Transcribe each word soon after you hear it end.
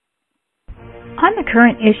On the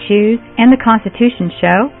current issues and the Constitution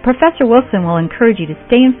show, Professor Wilson will encourage you to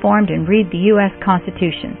stay informed and read the U.S.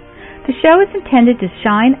 Constitution. The show is intended to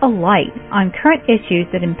shine a light on current issues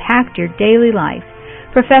that impact your daily life.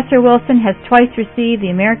 Professor Wilson has twice received the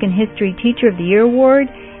American History Teacher of the Year Award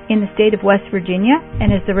in the state of West Virginia and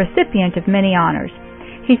is the recipient of many honors.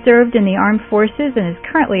 He served in the armed forces and is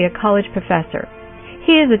currently a college professor.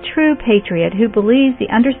 He is a true patriot who believes the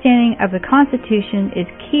understanding of the Constitution is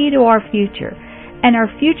key to our future, and our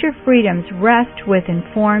future freedoms rest with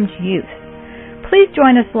informed youth. Please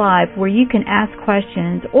join us live where you can ask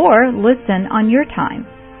questions or listen on your time.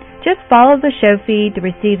 Just follow the show feed to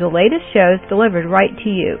receive the latest shows delivered right to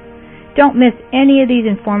you. Don't miss any of these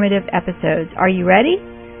informative episodes. Are you ready?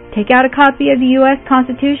 Take out a copy of the U.S.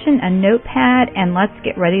 Constitution, a notepad, and let's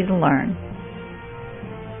get ready to learn.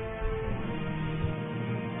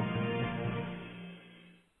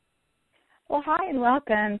 Well, hi and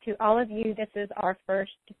welcome to all of you. This is our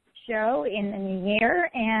first show in the new year,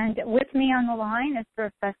 and with me on the line is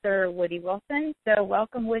Professor Woody Wilson. So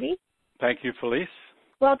welcome, Woody. Thank you, Felice.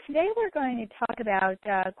 Well, today we're going to talk about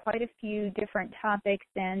quite a few different topics,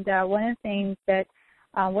 and one of the things that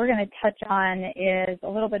we're going to touch on is a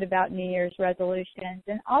little bit about New Year's resolutions,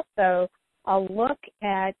 and also a look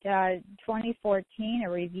at 2014,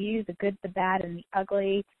 a review, the good, the bad, and the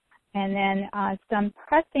ugly, and then some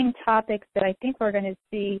pressing topics that I think we're going to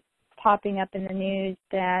see popping up in the news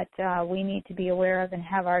that we need to be aware of and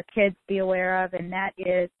have our kids be aware of, and that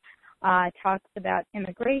is talks about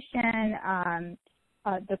immigration,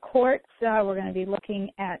 the courts. We're going to be looking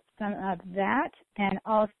at some of that, and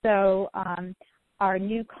also our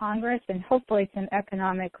new Congress and hopefully some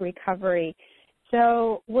economic recovery.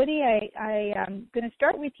 So, Woody, I'm going to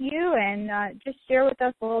start with you and just share with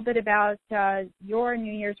us a little bit about your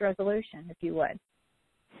New Year's resolution, if you would.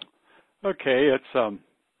 Okay,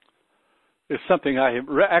 it's something I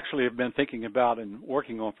actually have been thinking about and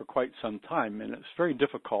working on for quite some time, and it's very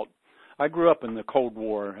difficult. I grew up in the Cold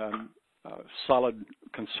War, solid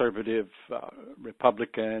conservative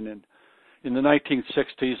Republican, and in the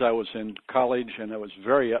 1960s I was in college and I was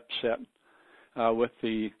very upset with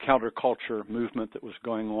the counterculture movement that was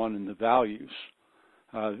going on and the values,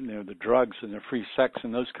 the drugs and the free sex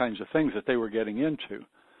and those kinds of things that they were getting into.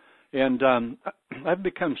 And I've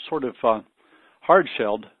become sort of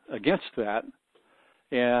hard-shelled against that,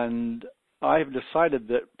 and I've decided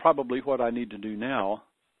that probably what I need to do now,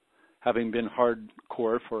 having been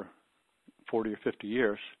hardcore for 40 or 50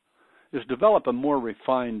 years, is develop a more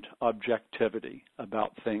refined objectivity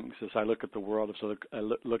about things as I look at the world, as I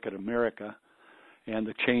look at America, and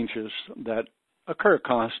the changes that occur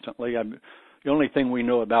constantly. The only thing we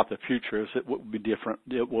know about the future is it will be different.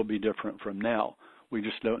 It will be different from now. We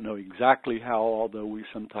just don't know exactly how, although we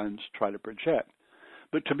sometimes try to project.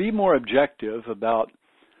 But to be more objective about,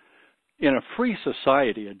 in a free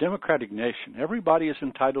society, a democratic nation, everybody is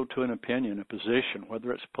entitled to an opinion, a position,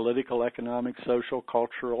 whether it's political, economic, social,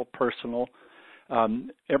 cultural, personal.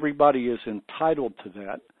 Everybody is entitled to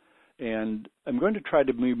that. And I'm going to try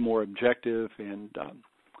to be more objective and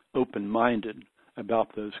open-minded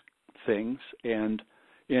about those things. And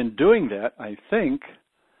in doing that, I think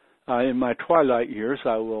in my twilight years,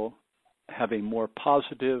 I will have a more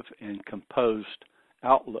positive and composed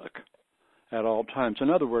outlook at all times. In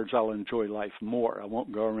other words, I'll enjoy life more. I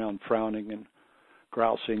won't go around frowning and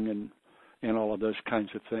grousing and all of those kinds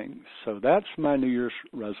of things. So that's my New Year's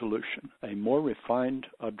resolution, a more refined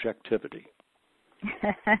objectivity.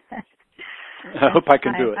 I hope I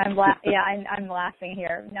can do it. I'm laughing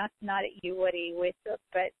here, not at you, Woody,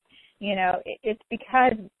 but it's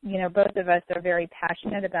because both of us are very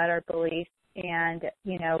passionate about our beliefs and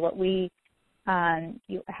what we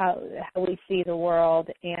how we see the world,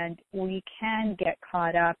 and we can get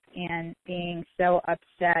caught up in being so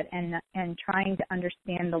upset and trying to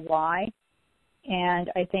understand the why.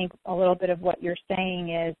 And I think a little bit of what you're saying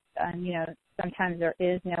is, sometimes there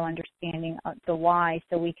is no understanding of the why,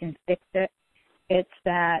 so we can fix it. It's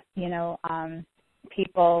that,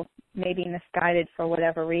 people may be misguided for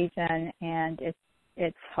whatever reason, and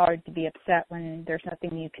it's hard to be upset when there's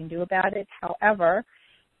nothing you can do about it. However,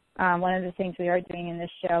 one of the things we are doing in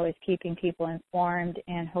this show is keeping people informed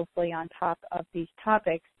and hopefully on top of these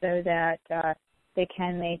topics so that they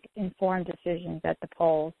can make informed decisions at the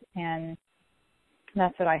polls. And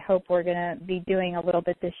that's what I hope we're going to be doing a little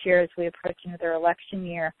bit this year as we approach another election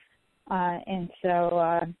year. And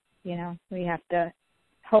so, we have to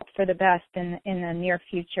hope for the best in the near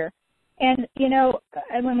future. And,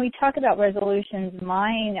 when we talk about resolutions,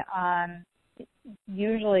 mine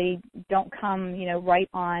usually don't come, right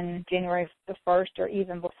on January the 1st or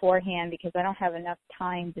even beforehand, because I don't have enough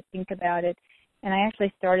time to think about it. and I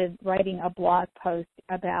actually started writing a blog post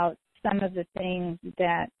about some of the things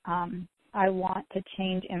that I want to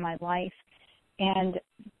change in my life. And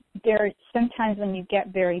there sometimes when you get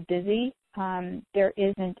very busy, there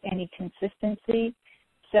isn't any consistency.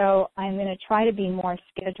 So I'm going to try to be more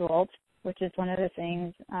scheduled, which is one of the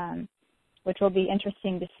things which will be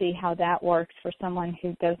interesting to see how that works for someone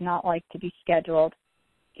who does not like to be scheduled.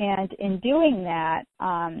 And in doing that,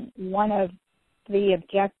 one of the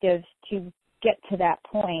objectives to get to that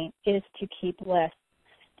point is to keep lists.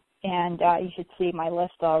 And you should see my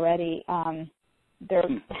list already.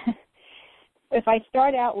 If I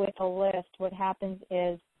start out with a list, what happens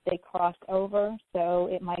is they cross over. So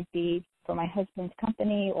it might be for my husband's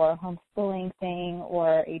company or a homeschooling thing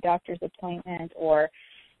or a doctor's appointment or,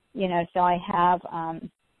 so I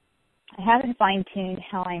haven't fine-tuned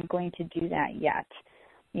how I'm going to do that yet,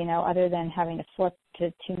 other than having to flip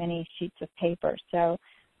to too many sheets of paper. So,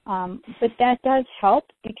 but that does help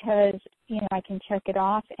because, I can check it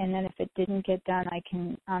off, and then if it didn't get done, I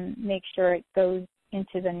can make sure it goes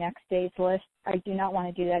into the next day's list. I do not want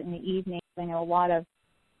to do that in the evening. I know a lot of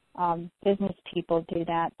business people do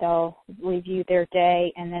that. They'll review their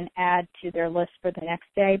day and then add to their list for the next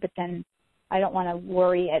day, but then I don't want to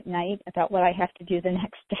worry at night about what I have to do the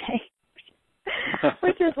next day,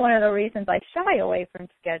 which is one of the reasons I shy away from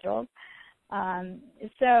schedules.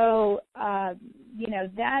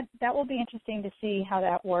 That will be interesting to see how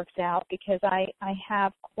that works out because I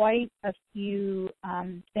have quite a few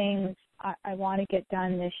things I want to get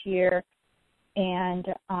done this year, and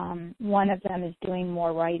one of them is doing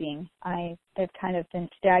more writing. I've kind of been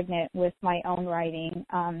stagnant with my own writing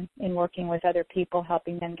in working with other people,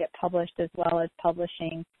 helping them get published as well as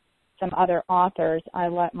publishing some other authors. I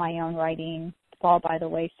let my own writing fall by the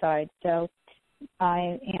wayside. So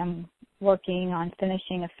I am working on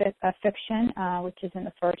finishing a fiction, which is in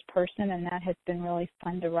the first person, and that has been really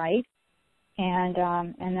fun to write. And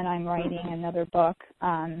then I'm writing another book.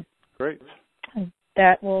 Great.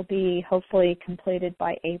 That will be hopefully completed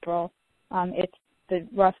by April. The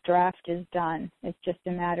rough draft is done. It's just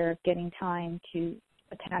a matter of getting time to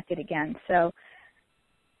attack it again. So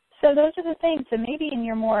those are the things. So maybe in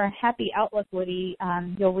your more happy outlook, Woody,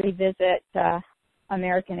 you'll revisit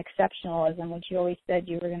American exceptionalism, which you always said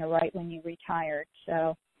you were going to write when you retired.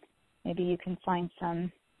 So maybe you can find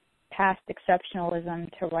some past exceptionalism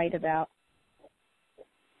to write about.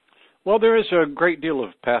 Well, there is a great deal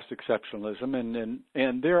of past exceptionalism,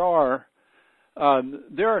 and there are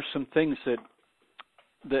some things that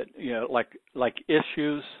like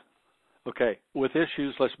issues. Okay, with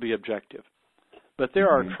issues, let's be objective, but there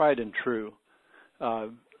are tried and true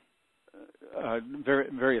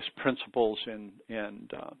various principles and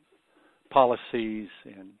policies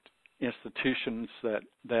and institutions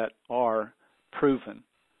that are proven,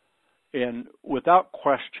 and without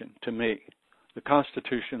question, to me, the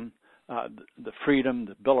Constitution. The freedom,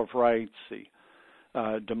 the Bill of Rights, the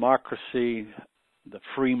democracy, the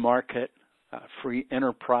free market, free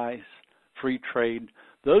enterprise, free trade.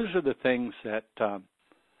 Those are the things that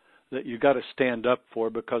you got to stand up for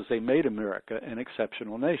because they made America an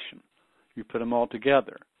exceptional nation. You put them all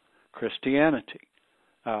together. Christianity,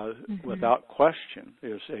 without question,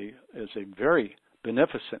 is a very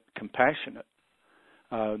beneficent, compassionate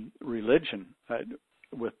religion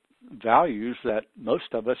with values that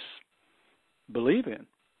most of us believe in,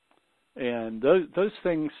 and those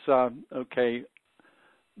things, they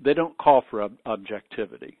don't call for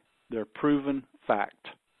objectivity. They're proven fact,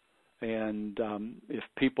 and if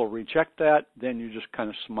people reject that, then you just kind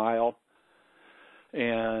of smile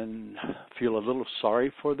and feel a little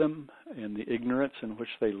sorry for them and the ignorance in which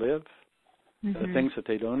they live, the things that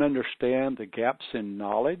they don't understand, the gaps in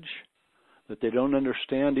knowledge that they don't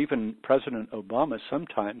understand. Even President Obama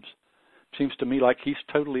sometimes seems to me like he's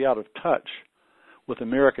totally out of touch with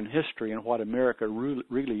American history and what America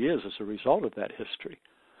really is as a result of that history.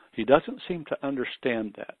 He doesn't seem to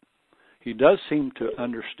understand that. He does seem to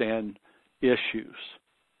understand issues,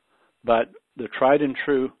 but the tried and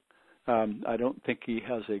true, I don't think he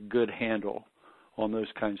has a good handle on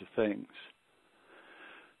those kinds of things.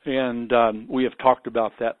 And we have talked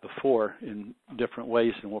about that before in different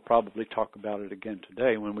ways, and we'll probably talk about it again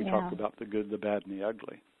today when we talk about the good, the bad, and the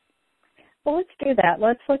ugly. Well, let's do that.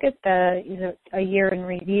 Let's look at a year in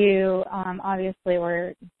review. Obviously,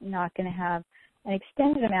 we're not going to have an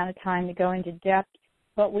extended amount of time to go into depth,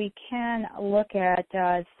 but we can look at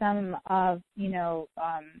some of the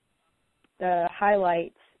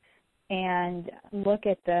highlights and look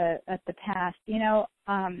at the past.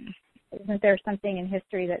 Isn't there something in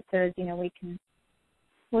history that says we can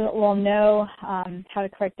we'll know how to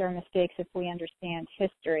correct our mistakes if we understand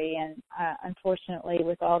history. And unfortunately,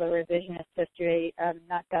 with all the revisionist history,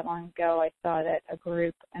 not that long ago, I saw that a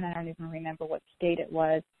group, and I don't even remember what state it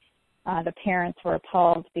was, the parents were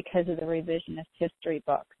appalled because of the revisionist history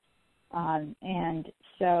books. And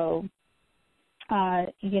so,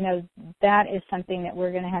 that is something that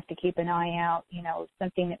we're going to have to keep an eye out,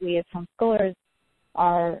 something that we as homeschoolers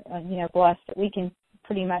are, blessed that we can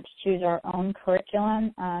pretty much choose our own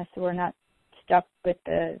curriculum, so we're not stuck with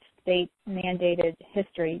the state-mandated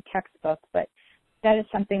history textbook, but that is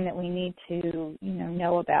something that we need to,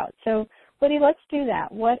 know about. So, Woody, let's do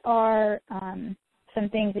that. What are some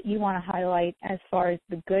things that you want to highlight as far as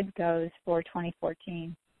the good goes for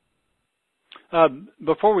 2014?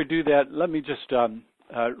 Before we do that, let me just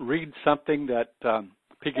read something that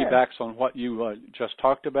piggybacks on what you just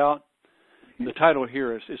talked about. The title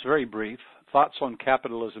here is very brief, Thoughts on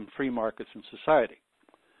Capitalism, Free Markets, and Society.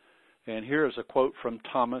 And here is a quote from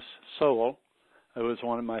Thomas Sowell, who is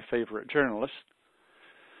one of my favorite journalists.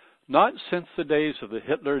 Not since the days of the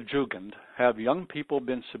Hitler Jugend have young people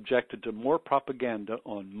been subjected to more propaganda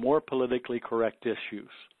on more politically correct issues.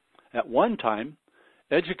 At one time,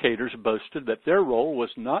 educators boasted that their role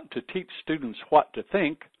was not to teach students what to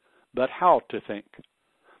think, but how to think.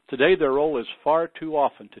 Today, their role is far too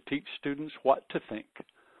often to teach students what to think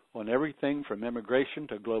on everything from immigration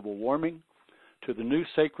to global warming to the new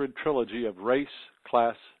sacred trilogy of race,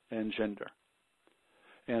 class, and gender.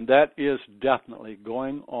 And that is definitely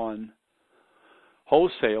going on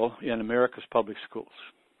wholesale in America's public schools,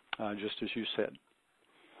 just as you said.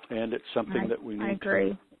 And it's something that we need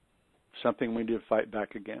something we need to fight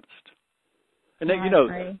back against. And then,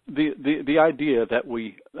 the idea that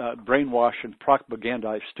we brainwash and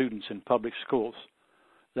propagandize students in public schools,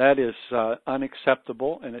 that is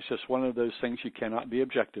unacceptable, and it's just one of those things you cannot be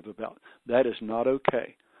objective about. That is not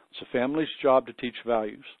okay. It's a family's job to teach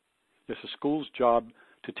values. It's a school's job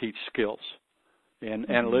to teach skills, and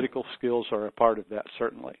analytical skills are a part of that,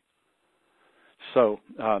 certainly. So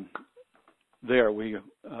there, we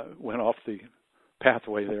went off the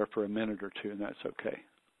pathway there for a minute or two, and that's okay.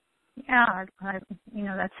 Yeah,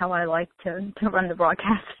 that's how I like to run the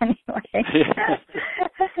broadcast anyway.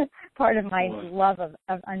 Part of my love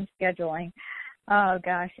of unscheduling. Oh,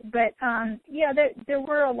 gosh. But, there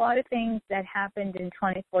were a lot of things that happened in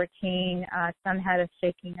 2014. Some had us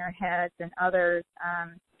shaking our heads, and others,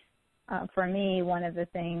 for me, one of the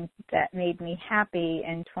things that made me happy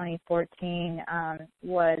in 2014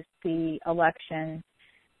 was the election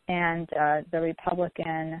and the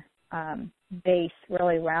Republican base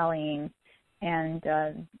really rallying, and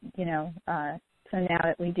so now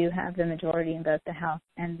that we do have the majority in both the House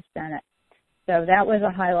and the Senate, so that was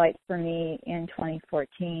a highlight for me in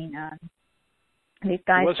 2014. These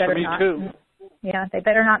guys better not. Too. Yeah, they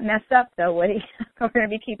better not mess up though, Woody. We're going to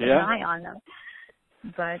be keeping an eye on them.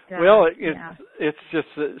 But it's just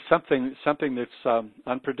something that's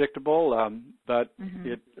unpredictable, but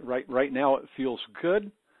right now it feels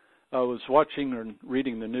good. I was watching and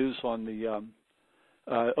reading the news on the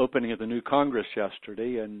opening of the new Congress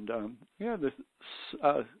yesterday, and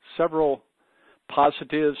several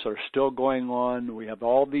positives are still going on. We have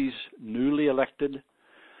all these newly elected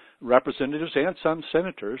representatives and some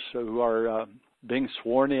senators who are being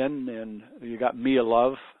sworn in, and you got Mia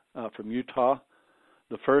Love from Utah,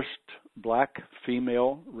 the first black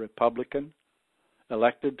female Republican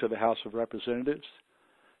elected to the House of Representatives.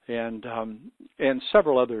 And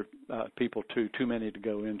several other people, too many to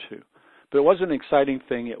go into. But it was an exciting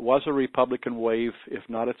thing. It was a Republican wave, if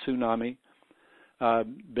not a tsunami.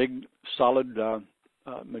 Big, solid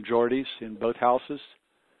majorities in both houses.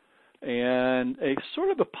 And a sort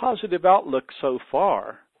of a positive outlook so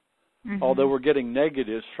far, although we're getting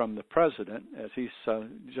negatives from the president, as he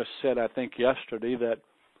just said, I think, yesterday, that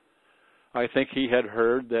I think he had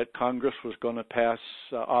heard that Congress was going to pass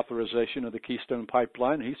authorization of the Keystone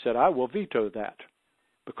Pipeline. He said, I will veto that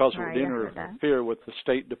because it would interfere with the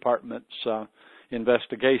State Department's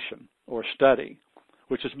investigation or study,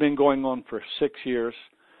 which has been going on for 6 years,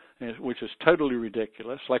 which is totally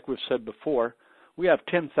ridiculous. Like we've said before, we have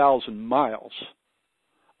 10,000 miles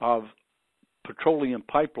of petroleum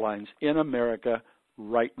pipelines in America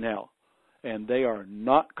right now, and they are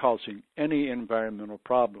not causing any environmental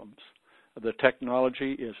problems. The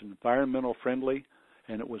technology is environmental friendly,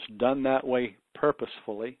 and it was done that way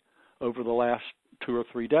purposefully over the last 2 or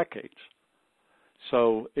 3 decades.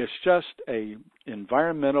 So it's just a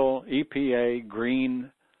environmental, EPA, green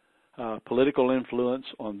political influence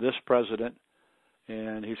on this president,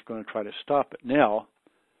 and he's going to try to stop it. Now,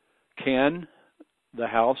 can the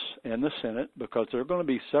House and the Senate, because there are going to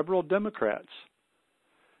be several Democrats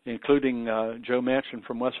including Joe Manchin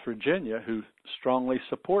from West Virginia, who strongly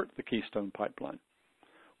support the Keystone Pipeline.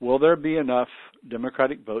 Will there be enough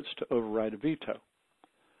Democratic votes to override a veto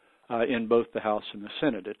in both the House and the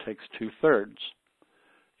Senate? It takes 2/3.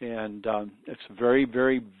 And it's very,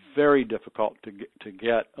 very, very difficult to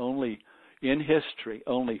get. Only in history,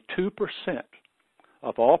 only 2%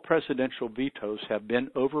 of all presidential vetoes have been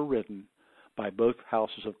overridden by both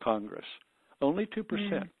houses of Congress. Only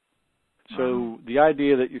 2%. So the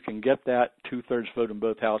idea that you can get that 2/3 vote in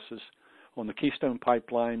both houses on the Keystone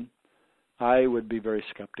Pipeline, I would be very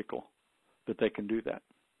skeptical that they can do that.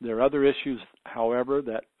 There are other issues, however,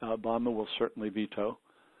 that Obama will certainly veto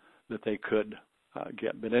that they could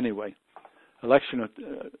get. But anyway, election of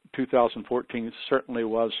 2014 certainly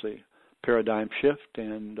was the paradigm shift,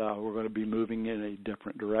 and we're going to be moving in a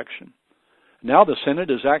different direction. Now the Senate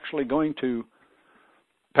is actually going to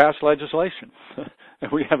pass legislation,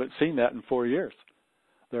 and we haven't seen that in 4 years.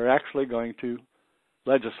 They're actually going to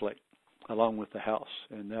legislate along with the House,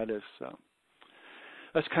 and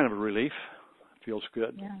that's kind of a relief. It feels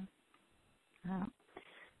good. Yeah.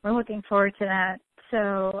 We're looking forward to that.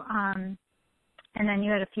 So, and then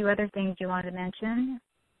you had a few other things you wanted to mention,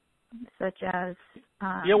 such as...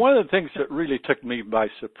 one of the things that really took me by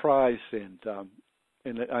surprise, and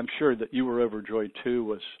I'm sure that you were overjoyed too,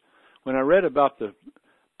 was when I read about the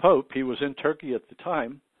Pope. He was in Turkey at the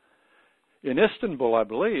time, in Istanbul, I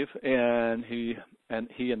believe, and he and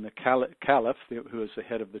the Caliph, who is the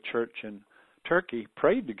head of the church in Turkey,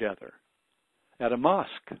 prayed together at a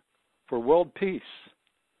mosque for world peace.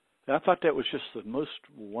 And I thought that was just the most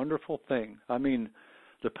wonderful thing. I mean,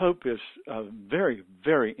 the Pope is very,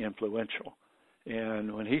 very influential.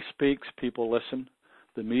 And when he speaks, people listen.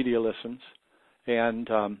 The media listens. And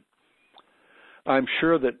I'm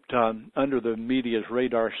sure that under the media's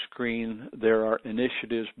radar screen, there are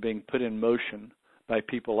initiatives being put in motion by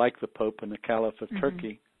people like the Pope and the Caliph of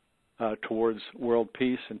Turkey towards world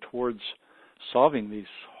peace and towards solving these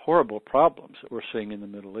horrible problems that we're seeing in the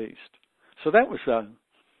Middle East. So that was a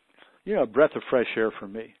breath of fresh air for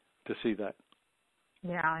me to see that.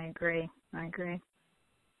 Yeah, I agree.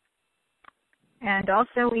 And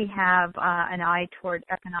also we have an eye toward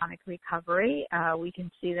economic recovery. We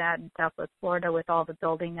can see that in Southwest Florida with all the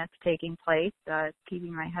building that's taking place,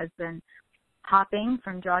 keeping my husband hopping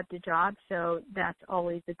from job to job. So that's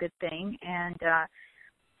always a good thing. And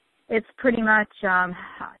it's pretty much,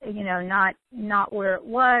 not where it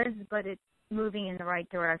was, but it's moving in the right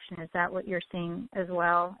direction. Is that what you're seeing as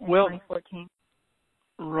well in 2014?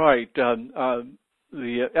 Right.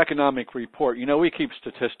 The economic report, we keep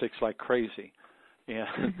statistics like crazy.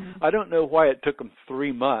 And I don't know why it took them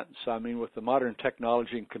 3 months. I mean, with the modern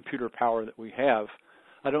technology and computer power that we have,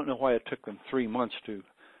 I don't know why it took them 3 months to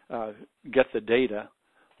get the data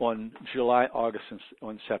on July, August, and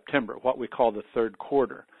on September, what we call the third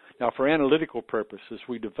quarter. Now, for analytical purposes,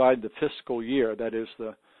 we divide the fiscal year, that is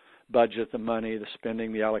the budget, the money, the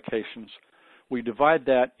spending, the allocations. We divide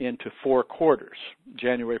that into 4 quarters,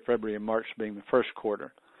 January, February, and March being the first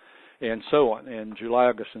quarter, and so on. And July,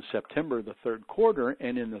 August, and September, the third quarter.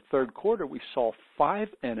 And in the third quarter, we saw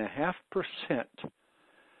 5.5%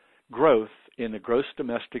 growth in the gross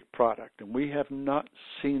domestic product. And we have not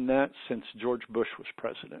seen that since George Bush was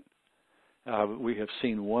president. We have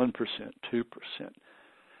seen 1%, 2%.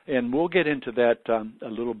 And we'll get into that a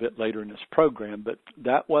little bit later in this program, but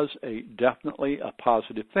that was definitely a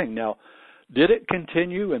positive thing. Now, did it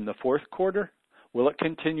continue in the fourth quarter? Will it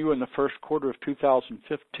continue in the first quarter of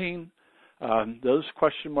 2015? Those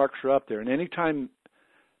question marks are up there. And anytime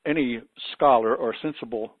any scholar or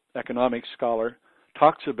sensible economic scholar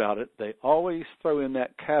talks about it, they always throw in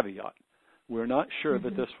that caveat. We're not sure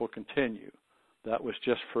that this will continue. That was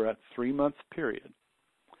just for a 3-month period.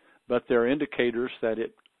 But there are indicators that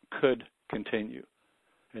it could continue.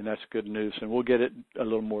 And that's good news. And we'll get it a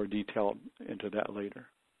little more detailed into that later.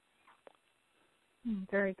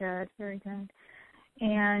 Very good, very good.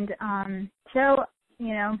 And so,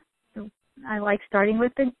 I like starting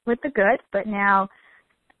with the good, but now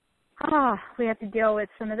we have to deal with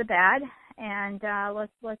some of the bad, and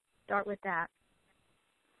let's start with that.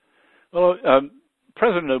 Well,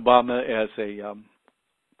 President Obama, as a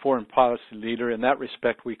foreign policy leader, in that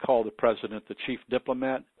respect, we call the president the chief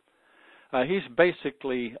diplomat. He's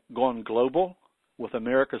basically gone global with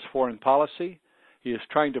America's foreign policy. He is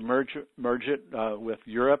trying to merge it with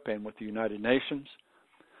Europe and with the United Nations.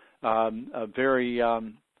 A very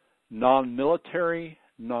non-military,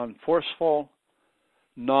 non-forceful,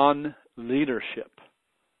 non-leadership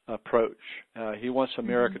approach. He wants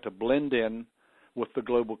America to blend in with the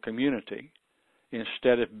global community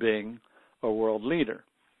instead of being a world leader.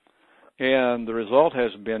 And the result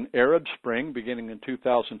has been Arab Spring beginning in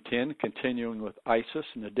 2010, continuing with ISIS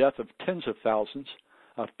and the death of tens of thousands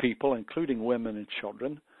of people, including women and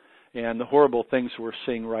children, and the horrible things we're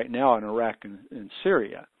seeing right now in Iraq and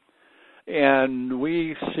Syria. And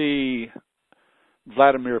we see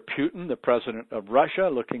Vladimir Putin, the president of Russia,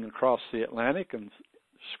 looking across the Atlantic and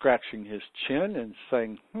scratching his chin and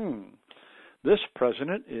saying, this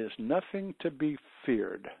president is nothing to be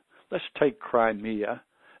feared. Let's take Crimea,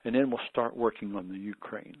 and then we'll start working on the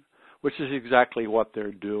Ukraine, which is exactly what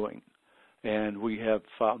they're doing. And we have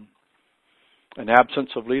an absence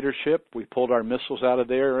of leadership. We pulled our missiles out of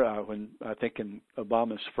there when I think in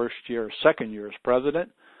Obama's first year or second year as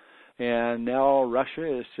president. And now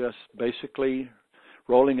Russia is just basically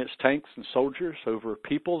rolling its tanks and soldiers over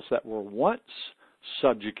peoples that were once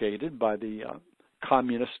subjugated by the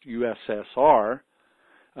communist USSR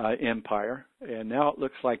empire. And now it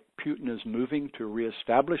looks like Putin is moving to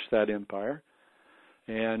reestablish that empire.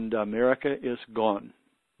 And America is gone,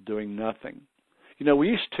 doing nothing. You know, we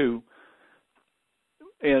used to,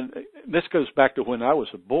 and this goes back to when I was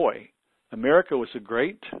a boy, America was a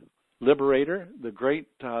great liberator, the great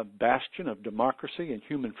bastion of democracy and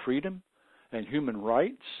human freedom and human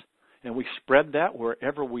rights, and we spread that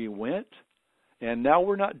wherever we went, and now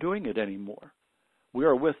we're not doing it anymore. We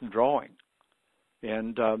are withdrawing.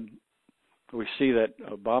 And we see that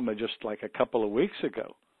Obama, just like a couple of weeks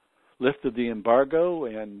ago, lifted the embargo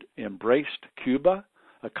and embraced Cuba,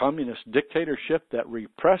 a communist dictatorship that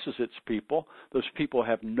represses its people. Those people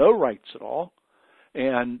have no rights at all,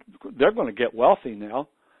 and they're going to get wealthy now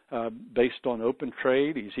based on open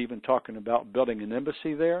trade. He's even talking about building an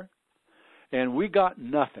embassy there. And we got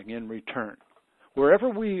nothing in return.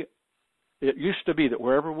 It used to be that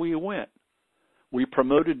wherever we went, we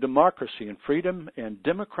promoted democracy and freedom and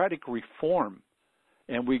democratic reform,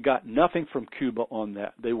 and we got nothing from Cuba on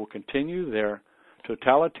that. They will continue their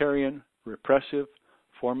totalitarian, repressive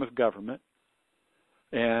form of government,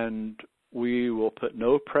 and we will put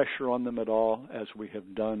no pressure on them at all, as we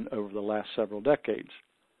have done over the last several decades,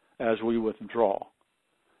 as we withdraw.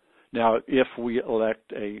 Now, if we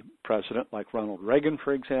elect a president like Ronald Reagan,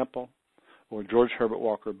 for example, or George Herbert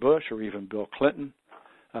Walker Bush, or even Bill Clinton,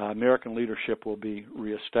 American leadership will be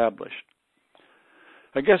reestablished.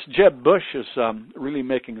 I guess Jeb Bush is really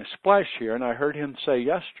making a splash here, and I heard him say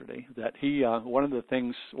yesterday that he one of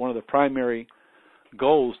the primary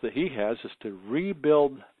goals that he has is to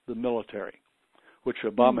rebuild the military, which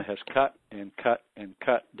Obama has cut and cut and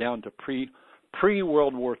cut down to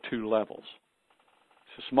pre-World War II levels.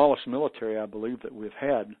 It's the smallest military, I believe, that we've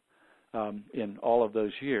had in all of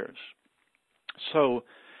those years. So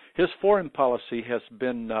his foreign policy has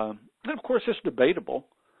been, and of course, it's debatable.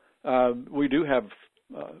 We do have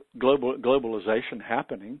globalization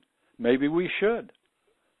happening. Maybe we should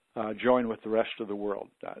join with the rest of the world.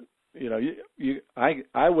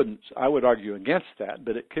 I would argue against that,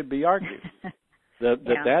 but it could be argued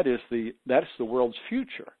that's the world's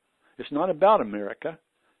future. It's not about America.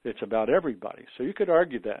 It's about everybody. So you could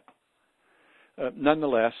argue that.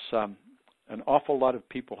 Nonetheless, an awful lot of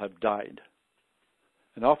people have died.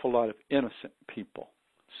 An awful lot of innocent people,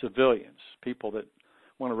 civilians, people that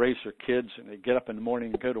want to raise their kids and they get up in the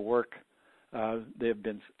morning and go to work. They have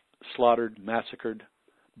been slaughtered, massacred,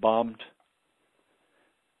 bombed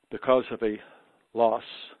because of a loss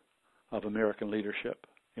of American leadership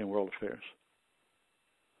in world affairs.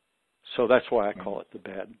 So that's why I call it the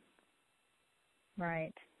bad.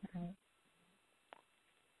 Right.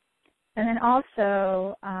 And then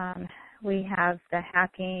also we have the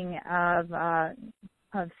hacking of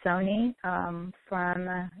Sony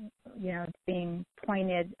from being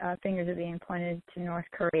pointed, fingers are being pointed to North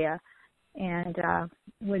Korea. And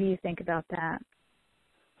what do you think about that?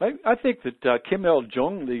 I think that Kim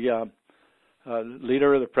Il-jung, the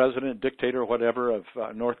leader, the president, dictator, whatever of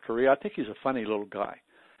North Korea, I think he's a funny little guy.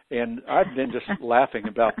 And I've been just laughing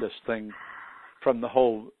about this thing from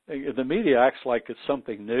the media acts like it's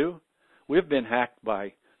something new. We've been hacked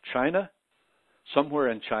by China, somewhere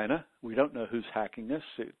in China. We don't know who's hacking us.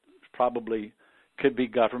 It probably could be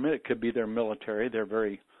government. It could be their military.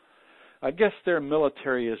 I guess their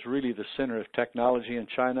military is really the center of technology in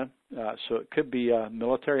China, so it could be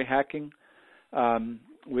military hacking.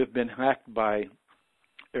 We've been hacked by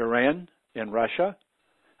Iran and Russia,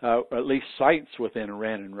 or at least sites within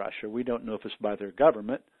Iran and Russia. We don't know if it's by their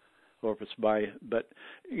government or if it's but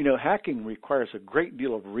hacking requires a great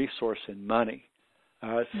deal of resource and money.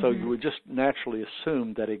 So you would just naturally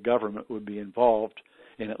assume that a government would be involved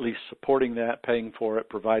in at least supporting that, paying for it,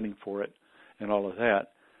 providing for it, and all of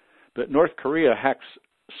that. But North Korea hacks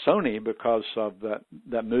Sony because of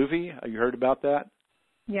that movie. Have you heard about that?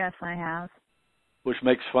 Yes, I have. Which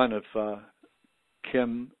makes fun of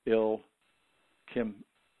Kim.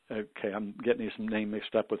 Okay, I'm getting his name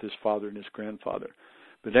mixed up with his father and his grandfather.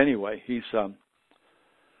 But anyway, he's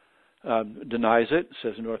denies it,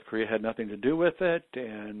 says North Korea had nothing to do with it,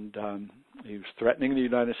 and he was threatening the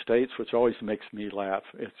United States, which always makes me laugh.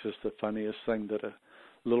 It's just the funniest thing that a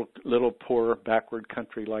little poor backward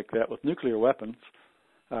country like that with nuclear weapons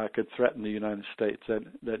could threaten the United States.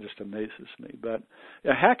 That just amazes me. But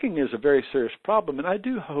hacking is a very serious problem, and I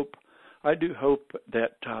do hope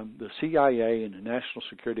that the CIA and the National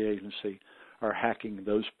Security Agency are hacking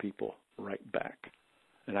those people right back,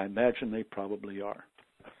 and I imagine they probably are.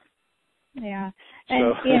 Yeah,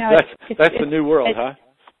 and so that's the new world, huh?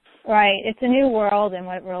 Right, it's a new world, and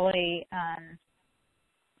what really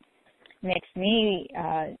makes me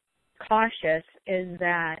cautious is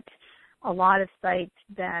that a lot of sites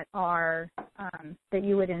that are that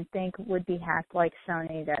you wouldn't think would be hacked, like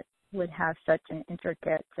Sony, that would have such an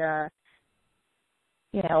intricate,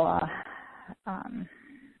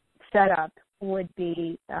 setup, would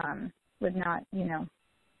not,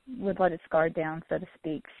 would let its guard down, so to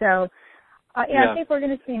speak. So. I think we're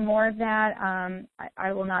going to see more of that.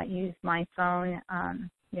 I will not use my phone. I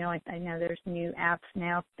know there's new apps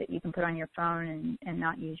now that you can put on your phone and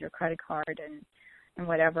not use your credit card and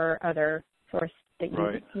whatever other source that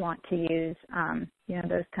you want to use.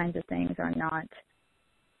 Those kinds of things are not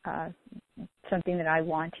something that I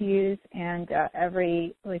want to use. And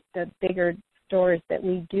the bigger stores that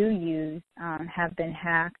we do use have been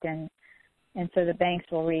hacked, and so the banks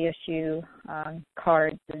will reissue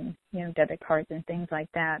cards and, debit cards and things like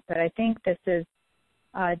that. But I think this is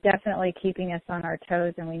definitely keeping us on our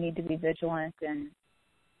toes, and we need to be vigilant. And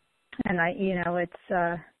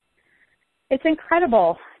it's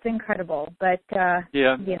incredible. It's incredible. But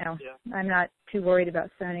I'm not too worried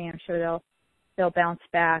about Sony. I'm sure they'll bounce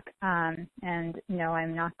back. And no,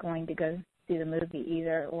 I'm not going to go see the movie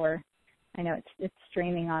either. Or I know it's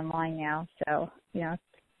streaming online now, so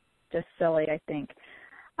just silly, I think.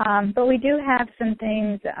 But we do have some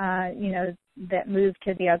things, that move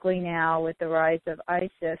to the ugly now with the rise of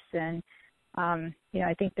ISIS. And,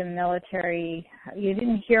 I think the military, you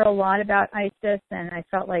didn't hear a lot about ISIS, and I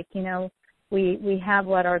felt like, we have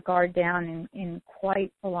let our guard down in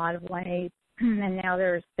quite a lot of ways. And now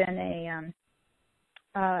there's been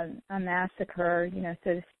a massacre,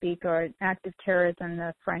 so to speak, or an act of terrorism.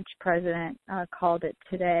 The French president called it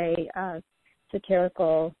today.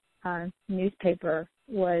 Satirical newspaper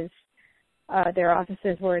was their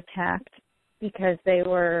offices were attacked because they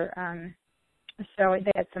were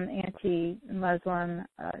they had some anti-Muslim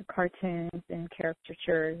cartoons and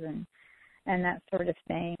caricatures and that sort of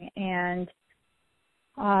thing. And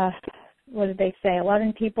what did they say?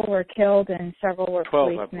 11 people were killed and several were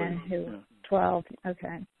 12, policemen 12.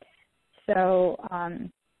 Okay. So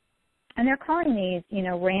and they're calling these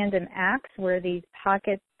random acts where these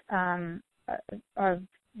pockets of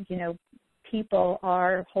people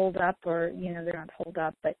are holed up, or they're not holed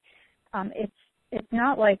up, but it's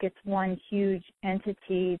not like it's one huge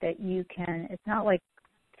entity that you can. It's not like,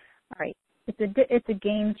 all right, it's a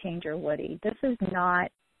game changer, Woody. This is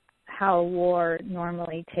not how war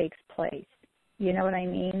normally takes place. You know what I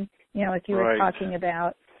mean? If you were talking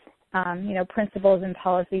about principles and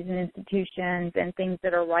policies and institutions and things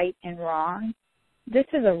that are right and wrong, this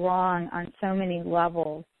is a wrong on so many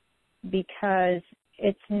levels, because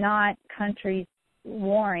it's not countries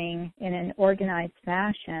warring in an organized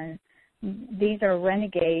fashion. These are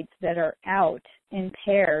renegades that are out in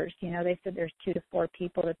pairs. They said there's 2 to 4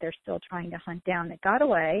 people that they're still trying to hunt down that got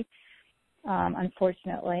away,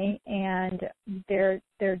 unfortunately, and they're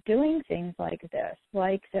doing things like this,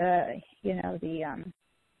 like the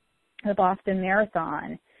Boston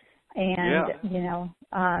Marathon, and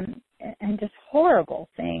and just horrible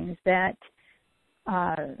things that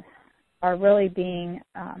are really being,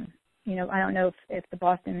 I don't know if the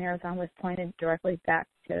Boston Marathon was pointed directly back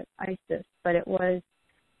to ISIS, but it was,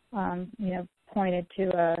 pointed to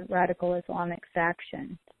a radical Islamic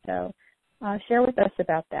faction. So share with us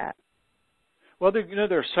about that. Well,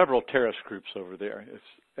 there are several terrorist groups over there,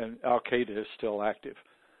 and Al-Qaeda is still active,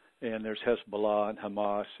 and there's Hezbollah and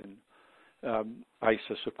Hamas and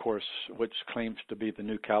ISIS, of course, which claims to be the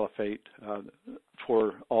new caliphate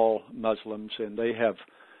for all Muslims, and they have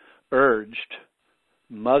urged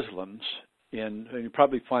Muslims and you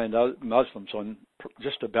probably find Muslims on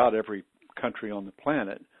just about every country on the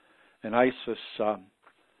planet. And ISIS,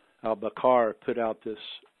 al-Bakr, put out this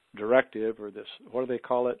directive, or this, what do they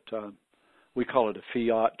call it? We call it a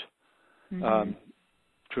fiat,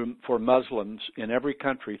 for Muslims in every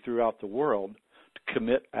country throughout the world to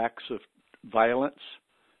commit acts of violence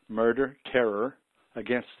murder, terror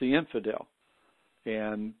against the infidel.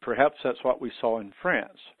 And perhaps that's what we saw in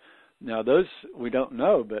France. Now, those we don't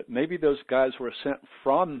know, but maybe those guys were sent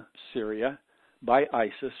from Syria by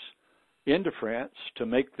ISIS into France to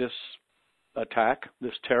make this attack,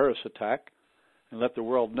 this terrorist attack, and let the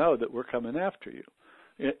world know that we're coming after you.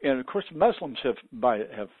 And of course, Muslims have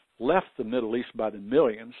left the Middle East by the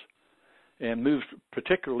millions and moved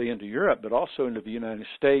particularly into Europe, but also into the United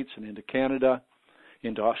States and into Canada,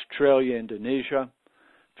 into Australia, Indonesia,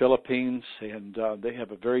 Philippines, and they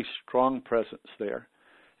have a very strong presence there.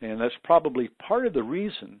 And that's probably part of the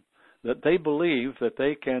reason that they believe that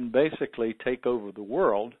they can basically take over the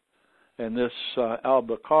world. And this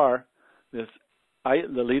al-Bakr, the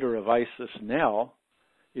leader of ISIS now,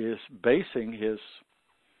 is basing his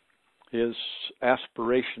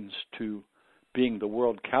aspirations to being the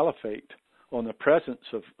world caliphate on the presence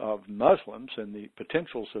of Muslims and the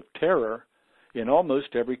potentials of terror in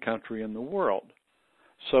almost every country in the world.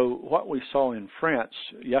 So what we saw in France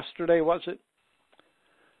yesterday, was it?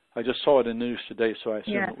 I just saw it in the news today, so I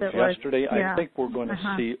assume it was yesterday. Yeah. I think we're going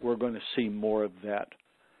to see more of that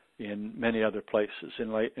in many other places.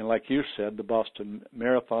 And like you said, the Boston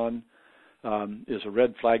Marathon is a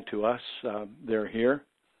red flag to us. They're here,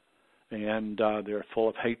 and they're full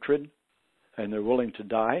of hatred, and they're willing to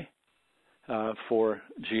die for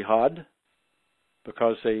jihad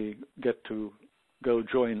because they get to go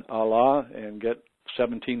join Allah and get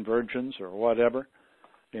 17 virgins or whatever,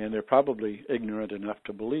 and they're probably ignorant enough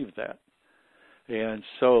to believe that. And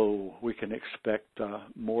so we can expect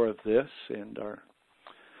more of this, and our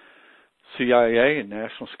CIA and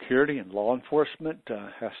national security and law enforcement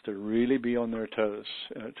has to really be on their toes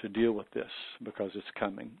to deal with this, because it's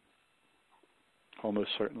coming, almost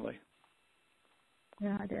certainly.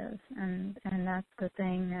 Yeah, it is, and that's the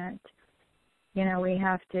thing that, we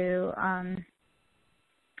have to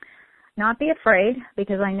not be afraid,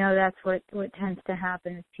 because I know that's what tends to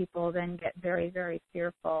happen is people then get very, very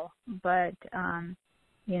fearful. But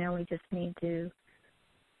we just need to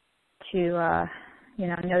know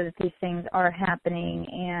that these things are happening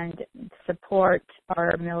and support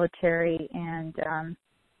our military and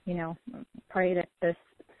pray that this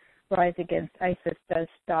rise against ISIS does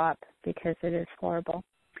stop, because it is horrible.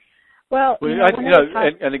 Well,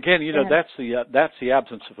 and again, that's the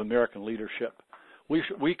absence of American leadership.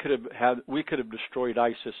 We could have destroyed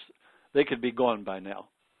ISIS. They could be gone by now,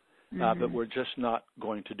 but we're just not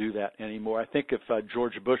going to do that anymore. I think if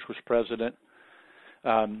George Bush was president,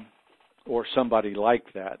 or somebody like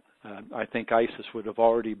that, I think ISIS would have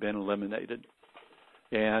already been eliminated.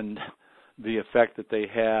 And the effect that they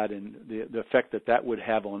had, and the effect that would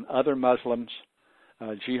have on other Muslims,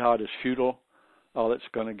 jihad is futile. All it's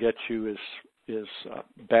going to get you is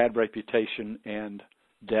bad reputation and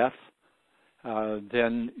death.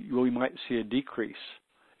 Then we might see a decrease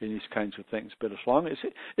in these kinds of things. But as long as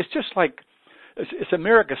it's just like it's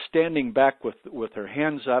America standing back with her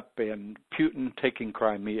hands up and Putin taking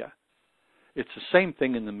Crimea. It's the same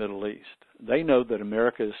thing in the Middle East. They know that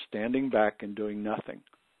America is standing back and doing nothing.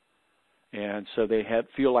 And so they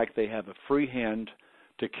feel like they have a free hand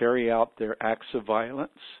to carry out their acts of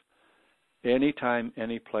violence anytime,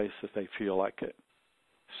 any place that they feel like it.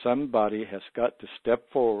 Somebody has got to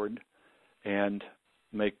step forward and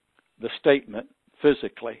make the statement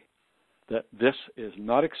physically that this is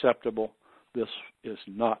not acceptable, this is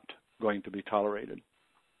not going to be tolerated.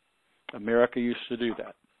 America used to do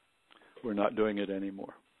that. We're not doing it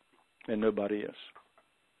anymore, and nobody is.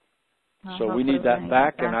 So we need that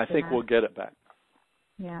back, and I think we'll get it back.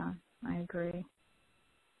 Yeah, I agree.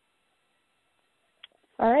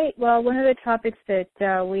 All right. Well, one of the topics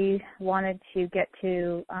that we wanted to get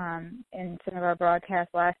to in some of our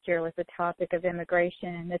broadcasts last year was the topic of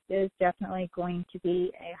immigration, and this is definitely going to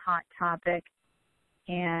be a hot topic.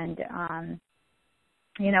 And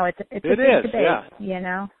it's a big debate.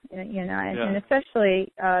 Yeah. And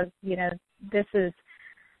especially this is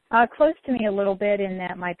close to me a little bit in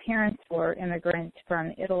that my parents were immigrants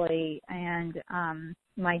from Italy, and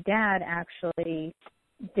my dad actually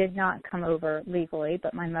did not come over legally,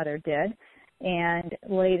 but my mother did. And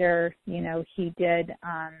later, he did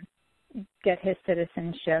get his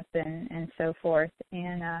citizenship and so forth.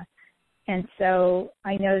 And so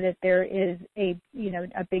I know that there is a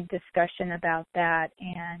big discussion about that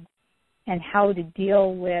and how to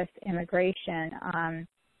deal with immigration.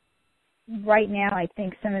 Right now, I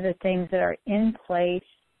think some of the things that are in place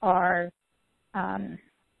are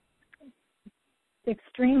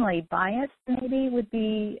extremely biased, maybe would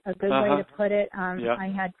be a good way to put it.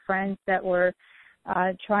 I had friends that were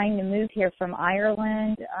trying to move here from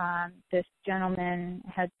Ireland. This gentleman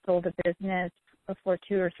had sold a business for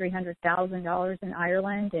 $200,000 or $300,000 in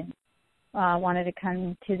Ireland and wanted to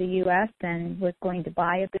come to the U.S. and was going to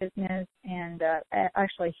buy a business, and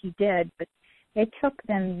actually he did, but it took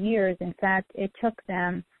them years. In fact, it took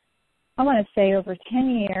them, I want to say, over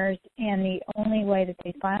 10 years, and the only way that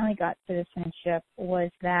they finally got citizenship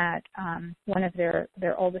was that one of their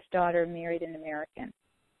oldest daughter married an American.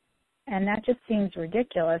 And that just seems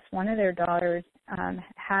ridiculous. One of their daughters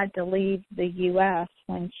had to leave the U.S.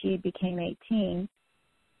 when she became 18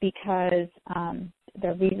 because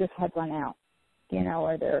their visas had run out,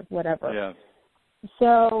 or their whatever. Yeah.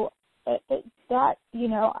 So that,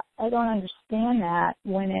 I don't understand that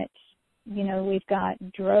when it's, we've got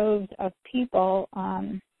droves of people,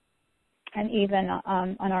 and even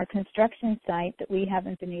on our construction site that we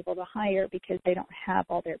haven't been able to hire because they don't have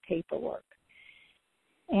all their paperwork.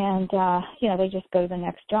 And, they just go to the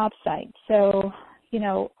next job site. So,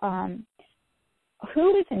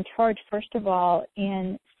 who is in charge, first of all,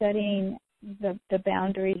 in setting the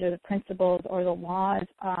boundaries or the principles or the laws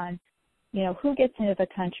on, who gets into the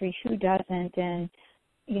country, who doesn't? And,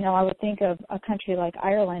 I would think of a country like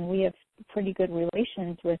Ireland. We have pretty good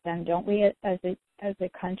relations with them, don't we, as a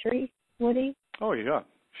country, Woody? Oh, yeah.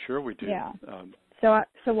 Sure we do. Yeah. So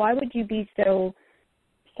why would you be so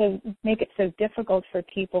make it so difficult for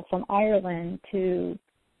people from Ireland to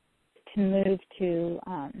move to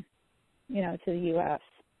to the U.S.?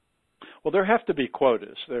 Well, there have to be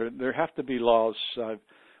quotas. There have to be laws.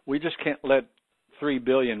 We just can't let 3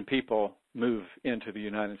 billion people move into the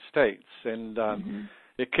United States, and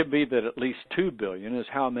it could be that at least 2 billion is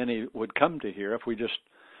how many would come to here if we just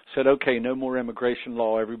said, okay, no more immigration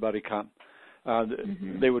law, everybody come.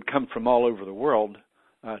 They would come from all over the world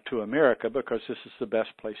to America because this is the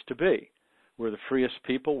best place to be. We're the freest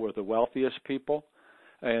people. We're the wealthiest people.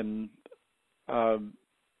 And,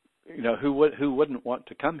 who wouldn't want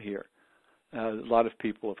to come here? A lot of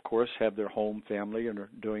people, of course, have their home family and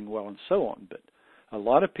are doing well and so on. But a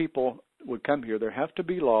lot of people would come here. There have to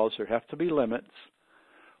be laws. There have to be limits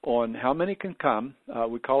on how many can come.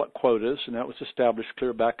 We call it quotas, and that was established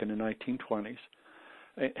clear back in the 1920s.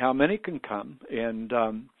 How many can come, and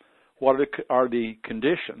what are the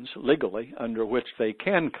conditions legally under which they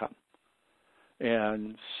can come.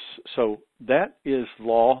 And so that is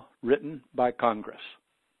law written by Congress,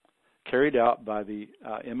 carried out by the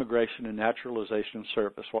Immigration and Naturalization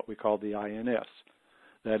Service, what we call the INS.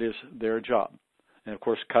 That is their job. And, of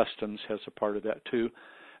course, Customs has a part of that, too,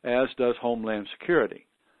 as does Homeland Security.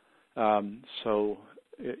 So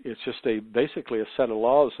it's just basically a set of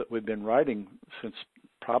laws that we've been writing since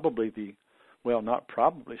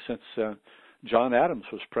since John Adams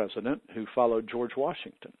was president, who followed George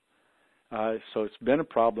Washington. So it's been a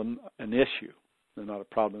problem, an issue. Not a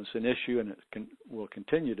problem, it's an issue, and it will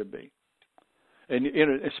continue to be. And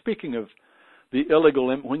speaking of the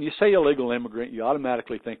illegal, when you say illegal immigrant, you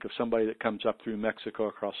automatically think of somebody that comes up through Mexico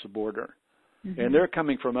across the border. And they're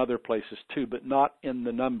coming from other places too, but not in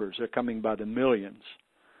the numbers. They're coming by the millions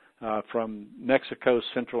from Mexico,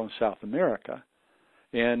 Central and South America,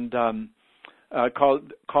 and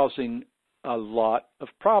causing a lot of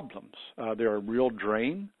problems. They're a real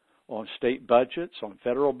drain on state budgets, on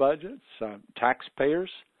federal budgets.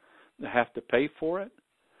 Taxpayers have to pay for it.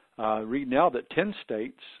 Read now that 10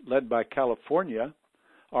 states, led by California,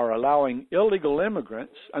 are allowing illegal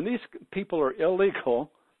immigrants, and these people are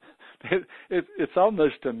illegal. It's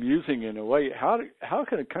almost amusing in a way. How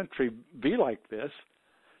can a country be like this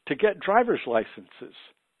to get driver's licenses?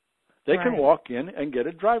 They can walk in and get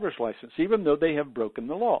a driver's license, even though they have broken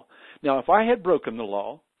the law. Now, if I had broken the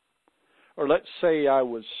law, or let's say I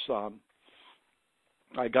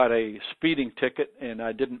got a speeding ticket and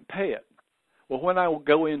I didn't pay it. Well, when I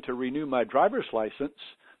go in to renew my driver's license,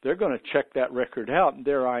 they're going to check that record out, and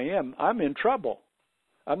there I am. I'm in trouble.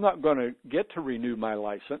 I'm not going to get to renew my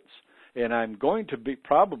license, and I'm going to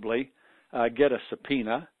probably get a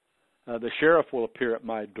subpoena. The sheriff will appear at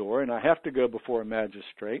my door, and I have to go before a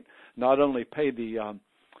magistrate, not only pay the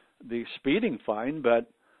speeding fine, but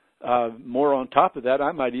more on top of that,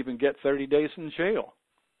 I might even get 30 days in jail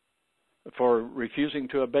for refusing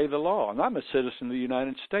to obey the law. And I'm a citizen of the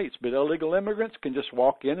United States, but illegal immigrants can just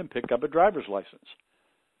walk in and pick up a driver's license.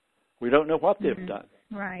 We don't know what they've done.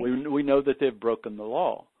 Right. We know that they've broken the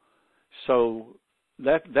law. So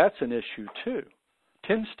that's an issue, too.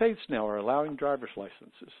 10 states now are allowing driver's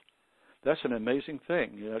licenses. That's an amazing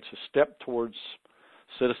thing. It's a step towards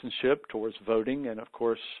citizenship, towards voting, and, of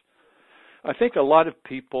course, I think a lot of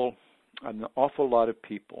people, an awful lot of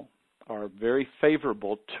people, are very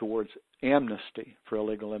favorable towards amnesty for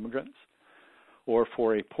illegal immigrants or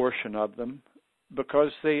for a portion of them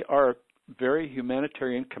because they are very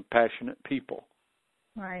humanitarian, compassionate people.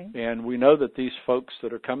 Right. And we know that these folks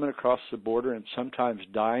that are coming across the border and sometimes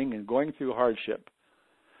dying and going through hardship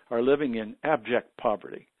are living in abject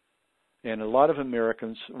poverty. And a lot of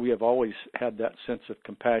Americans, we have always had that sense of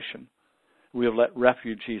compassion. We have let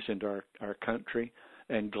refugees into our country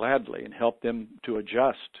and gladly and helped them to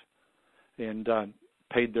adjust and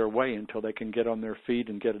paid their way until they can get on their feet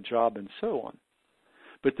and get a job and so on.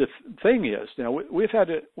 But the thing is, now we've had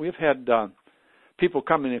people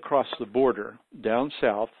coming across the border down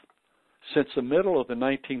south since the middle of the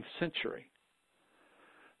 19th century.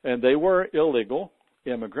 And they were illegal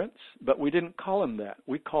immigrants, but we didn't call them that.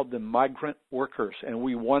 We called them migrant workers, and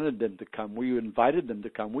we wanted them to come. We invited them to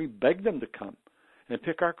come. We begged them to come and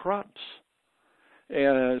pick our crops.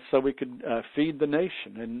 And so we could feed the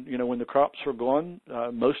nation. And, you know, when the crops were gone,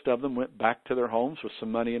 most of them went back to their homes with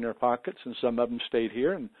some money in their pockets, and some of them stayed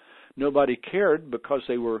here, and nobody cared because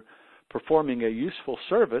they were performing a useful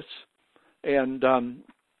service. And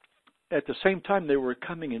at the same time, they were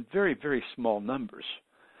coming in very, very small numbers.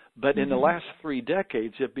 But in the last 3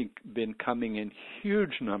 decades, they've been coming in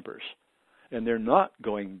huge numbers, and they're not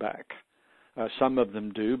going back. Some of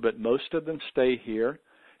them do, but most of them stay here,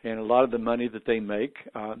 and a lot of the money that they make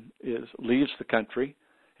leaves the country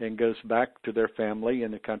and goes back to their family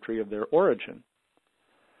in the country of their origin.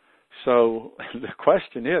 So the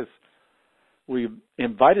question is, we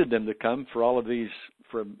invited them to come for all of these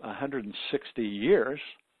for 160 years.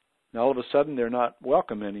 Now all of a sudden they're not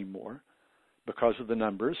welcome anymore because of the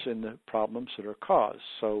numbers and the problems that are caused.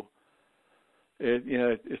 So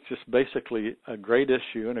it's just basically a great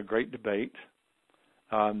issue and a great debate.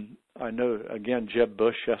 I know, again, Jeb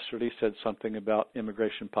Bush yesterday said something about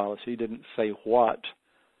immigration policy. He didn't say what.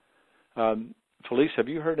 Felice, have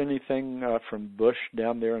you heard anything from Bush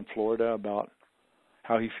down there in Florida about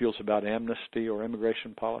how he feels about amnesty or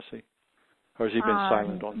immigration policy? Or has he been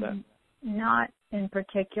silent on that? Not in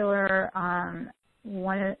particular.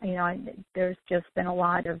 There's just been a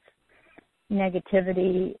lot of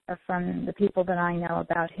negativity from the people that I know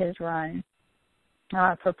about his run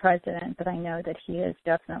for president, but I know that he is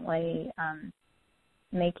definitely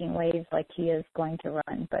making waves like he is going to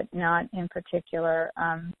run, but not in particular.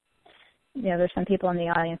 There's some people in the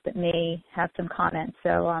audience that may have some comments,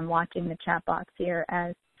 so I'm watching the chat box here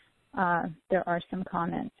as there are some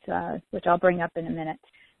comments, which I'll bring up in a minute.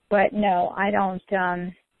 But no, I don't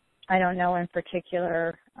know in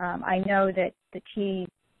particular. I know that he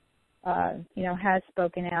has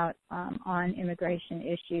spoken out on immigration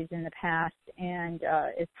issues in the past, and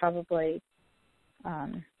is probably,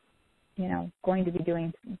 going to be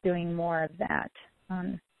doing more of that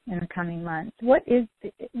in the coming months. What is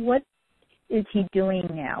he doing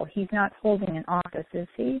now? He's not holding an office, is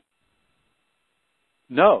he?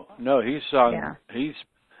 No, he's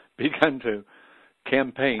begun to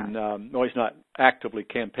campaign. No, he's not actively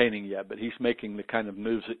campaigning yet, but he's making the kind of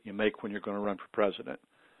moves that you make when you're going to run for president.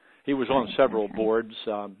 He was on several boards,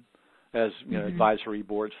 as advisory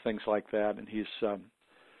boards, things like that, and he's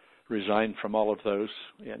resigned from all of those.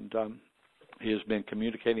 And he has been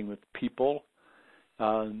communicating with people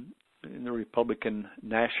in the Republican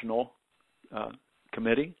National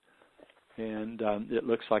Committee, and it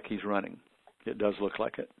looks like he's running. It does look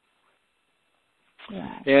like it.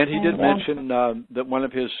 Yeah. And he did mention that one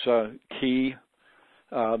of his key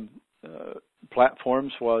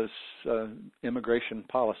platforms was immigration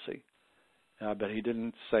policy, but he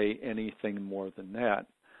didn't say anything more than that.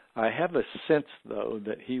 I have a sense, though,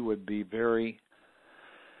 that he would be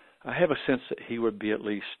at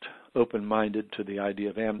least open-minded to the idea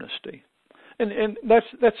of amnesty. And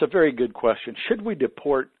that's a very good question. Should we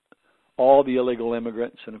deport all the illegal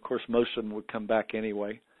immigrants? And of course, most of them would come back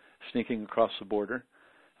anyway, sneaking across the border.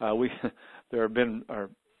 There have been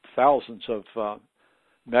thousands of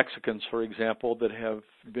Mexicans, for example, that have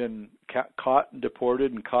been caught and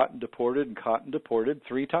deported and caught and deported and caught and deported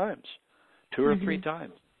 3 times, 2 or 3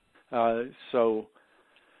 times. So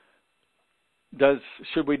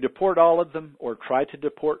should we deport all of them or try to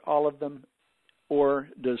deport all of them? Or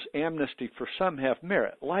does amnesty for some have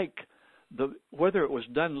merit, like whether it was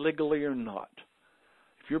done legally or not?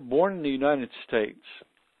 If you're born in the United States,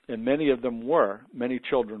 and many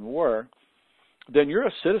children were, then you're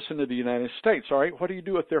a citizen of the United States. All right, what do you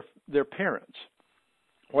do with their parents?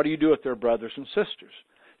 What do you do with their brothers and sisters?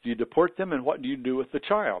 Do you deport them, and what do you do with the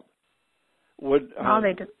child?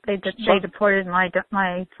 They deported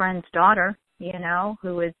my friend's daughter,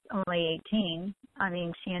 who was only 18. I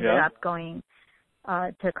mean, she ended up going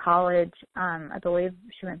to college. I believe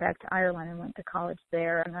she went back to Ireland and went to college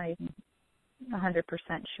there. I'm not even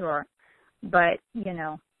 100% sure. But,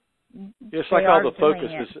 it's like all the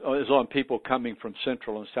focus is on people coming from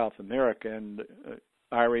Central and South America, and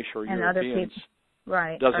Irish or and Europeans other people,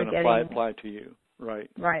 right, doesn't apply to you. Right.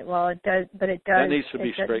 Right. Well, it does, but it does. That needs to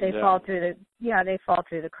be straightened out. They fall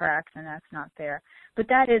through the cracks, and that's not fair. But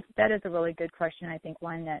that is a really good question. I think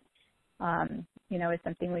one that is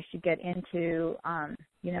something we should get into,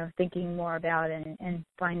 thinking more about and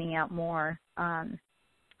finding out more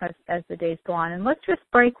as the days go on. And let's just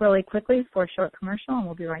break really quickly for a short commercial, and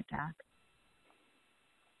we'll be right back.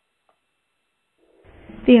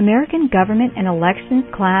 The American Government and Elections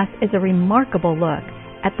class is a remarkable look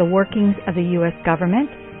at the workings of the U.S. government,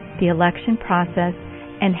 the election process,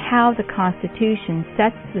 and how the Constitution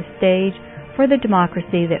sets the stage for the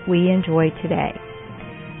democracy that we enjoy today.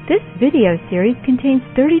 This video series contains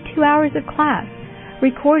 32 hours of class,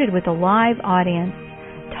 recorded with a live audience,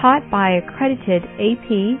 taught by accredited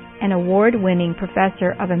AP and award-winning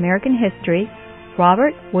professor of American history,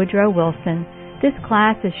 Robert Woodrow Wilson. This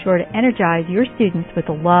class is sure to energize your students with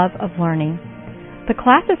a love of learning. The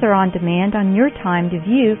classes are on demand on your time to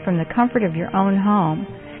view from the comfort of your own home.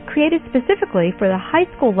 Created specifically for the high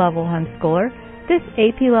school level homeschooler, this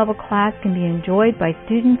AP level class can be enjoyed by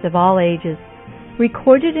students of all ages.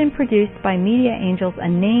 Recorded and produced by Media Angels, a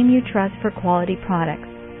name you trust for quality products.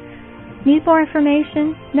 Need more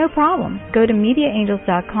information? No problem. Go to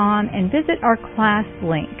MediaAngels.com and visit our class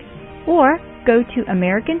link. Or go to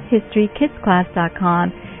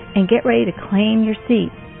AmericanHistoryKidsClass.com and get ready to claim your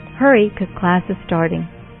seat. Hurry, because class is starting.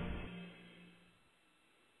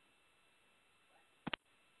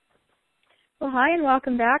 Well, hi and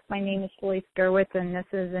welcome back. My name is Felice Gerwitz, and this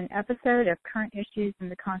is an episode of Current Issues in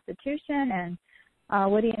the Constitution. And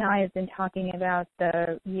Woody and I have been talking about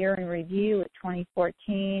the year in review of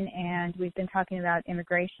 2014, and we've been talking about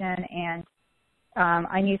immigration. And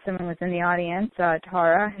I knew someone was in the audience,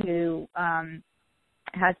 Tara, who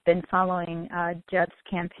has been following Jeb's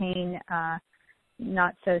campaign,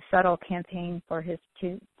 not so subtle campaign for his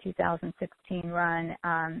 2016 run,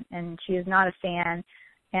 and she is not a fan.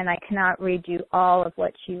 And I cannot read you all of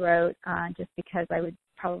what she wrote just because I would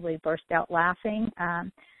probably burst out laughing.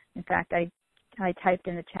 In fact, I typed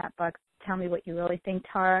in the chat box, tell me what you really think,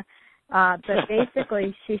 Tara. But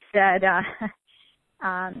basically she said,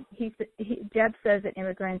 Jeb says that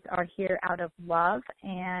immigrants are here out of love,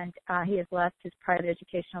 and he has left his private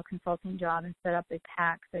educational consulting job and set up a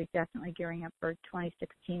PAC, so he's definitely gearing up for a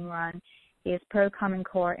 2016 run. He is pro-Common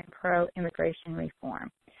Core and pro-immigration reform.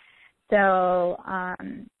 So,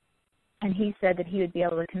 and he said that he would be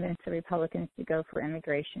able to convince the Republicans to go for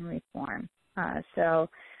immigration reform. And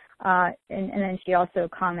then she also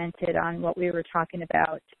commented on what we were talking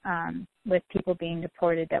about with people being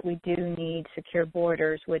deported, that we do need secure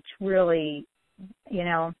borders, which really,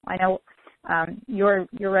 I know your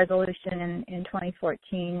resolution in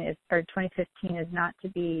 2014 or 2015 is not to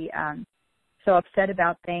be so upset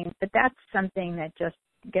about things, but that's something that just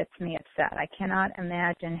gets me upset. I cannot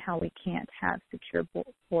imagine how we can't have secure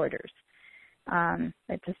borders.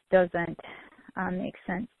 It just doesn't make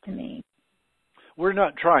sense to me. We're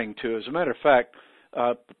not trying to. As a matter of fact,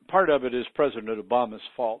 part of it is President Obama's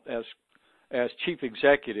fault. As chief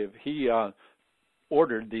executive, he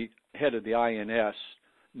ordered the head of the INS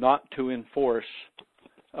not to enforce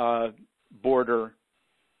border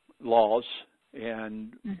laws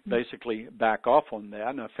and basically back off on that.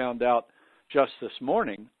 And I found out just this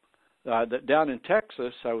morning that down in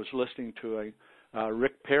Texas, I was listening to a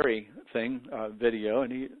Rick Perry video,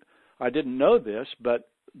 and I didn't know this, but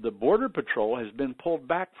the Border Patrol has been pulled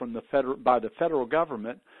back by the federal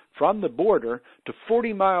government from the border to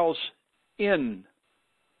 40 miles in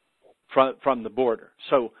from the border.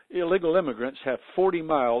 So illegal immigrants have 40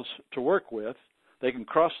 miles to work with. They can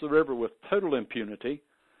cross the river with total impunity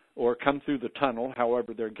or come through the tunnel,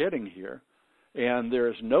 however they're getting here. And there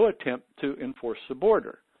is no attempt to enforce the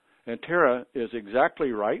border. And Tara is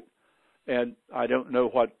exactly right. And I don't know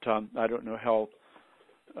how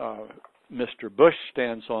Mr. Bush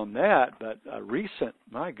stands on that, but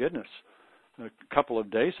my goodness, a couple of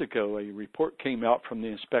days ago, a report came out from the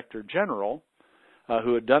Inspector General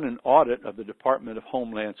who had done an audit of the Department of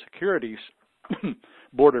Homeland Security's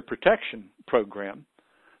border protection program.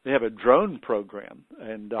 They have a drone program,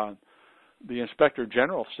 and the Inspector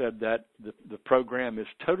General said that the program is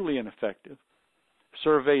totally ineffective,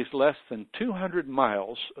 surveys less than 200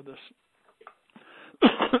 miles of the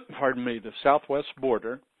southwest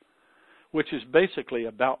border, which is basically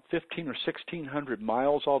about 1,500 or 1,600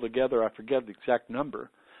 miles altogether. I forget the exact number,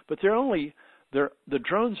 but the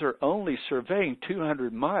drones are only surveying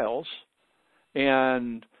 200 miles,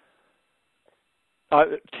 and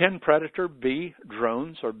 10 Predator B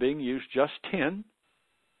drones are being used, just 10,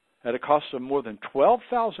 at a cost of more than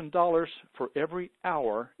 $12,000 for every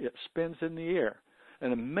hour it spends in the air.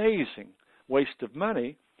 an amazing waste of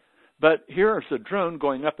money. But here's a drone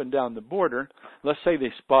going up and down the border. Let's say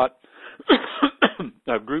they spot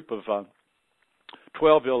a group of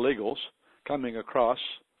 12 illegals coming across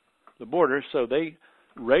the border, so they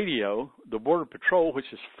radio the Border Patrol, which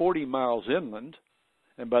is 40 miles inland,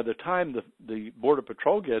 and by the time the Border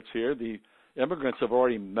Patrol gets here, the immigrants have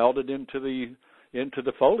already melted into the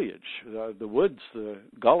foliage, the woods, the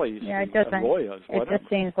gullies, the arroyos, whatever. It just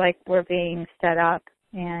seems like we're being set up,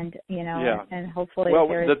 and and hopefully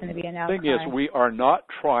there is going to be an outcry. The thing is, we are not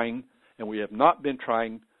trying, and we have not been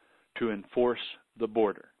trying to enforce the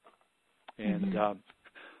border. And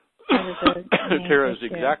Tara is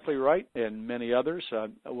exactly right, and many others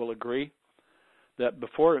will agree that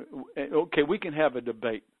we can have a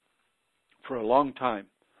debate for a long time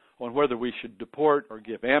on whether we should deport or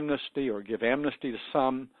give amnesty to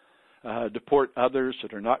some, deport others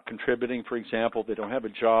that are not contributing. For example, they don't have a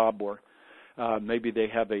job, or maybe they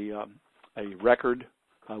have a record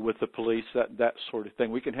with the police, that sort of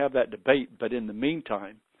thing. We can have that debate, but in the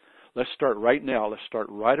meantime, let's start right now. Let's start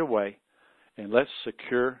right away, and let's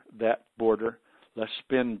secure that border. Let's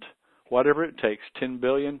spend whatever it takes, $10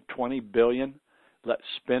 billion, $20 billion. Let's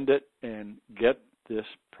spend it and get this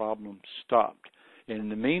problem stopped. And in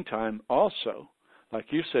the meantime, also, like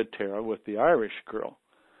you said, Tara, with the Irish girl,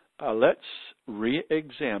 let's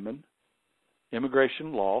re-examine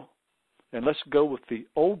immigration law, and let's go with the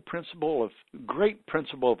old great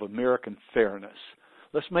principle of American fairness.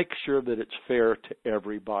 Let's make sure that it's fair to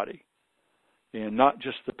everybody, and not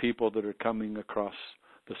just the people that are coming across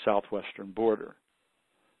the southwestern border.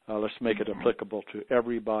 Let's make it applicable to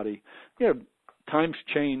everybody. Times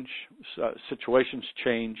change, situations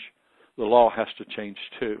change. The law has to change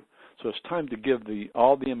too. So it's time to give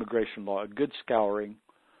all the immigration law a good scouring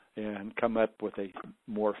and come up with a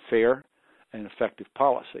more fair and effective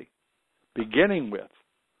policy, beginning with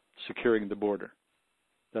securing the border.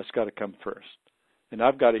 That's got to come first. And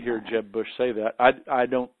I've got to hear Jeb Bush say that.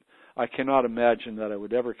 I cannot imagine that I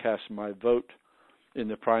would ever cast my vote in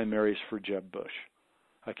the primaries for Jeb Bush.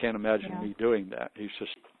 I can't imagine me doing that. He's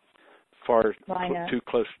just far too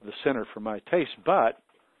close to the center for my taste. But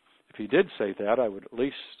if he did say that, I would at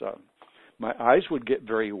least, my eyes would get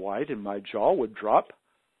very wide and my jaw would drop.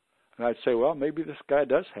 And I'd say, well, maybe this guy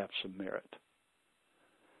does have some merit.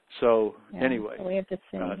 So anyway. So we have to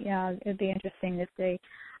see. It'd be interesting to see.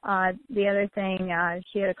 The other thing,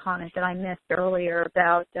 she had a comment that I missed earlier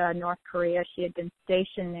about North Korea. She had been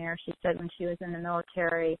stationed there, she said, when she was in the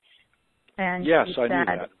military. And yes, I knew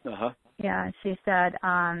that. Uh-huh. Yeah, she said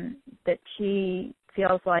that she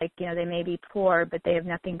feels like, they may be poor, but they have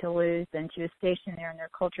nothing to lose, and she was stationed there, and their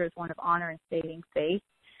culture is one of honor and saving faith.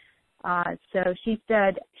 So she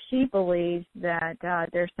said she believes that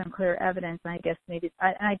there's some clear evidence, and I guess maybe,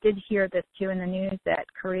 I did hear this too in the news, that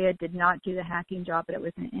Korea did not do the hacking job, but it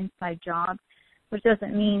was an inside job, which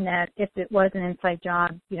doesn't mean that if it was an inside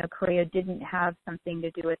job, Korea didn't have something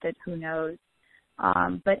to do with it. Who knows?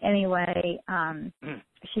 But anyway,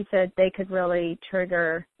 she said they could really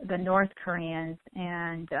trigger the North Koreans,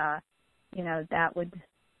 and that would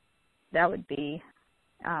be,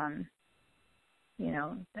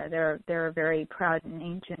 they're a very proud and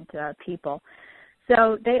ancient people.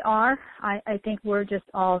 So they are. I think we're just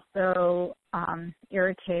also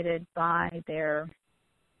irritated by their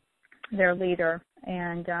leader,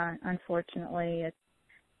 and unfortunately,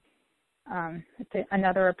 it's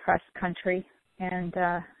another oppressed country. And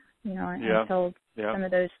until some of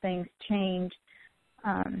those things change,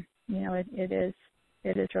 it is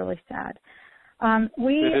really sad.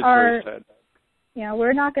 Very sad.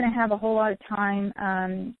 We're not going to have a whole lot of time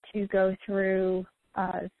to go through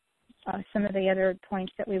some of the other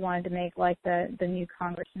points that we wanted to make, like the new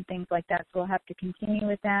Congress and things like that. So we'll have to continue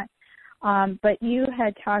with that. But you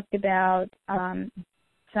had talked about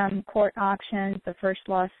some court auctions. The first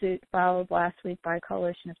lawsuit filed last week by a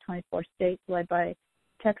coalition of 24 states led by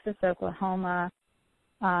Texas, Oklahoma,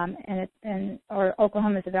 or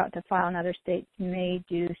Oklahoma is about to file, and other states may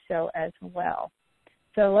do so as well.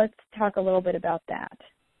 So let's talk a little bit about that.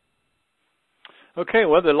 Okay,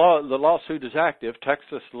 well, the lawsuit is active.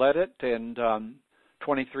 Texas led it, and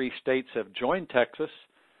 23 states have joined Texas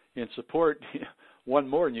in support. One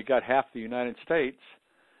more, and you got half the United States.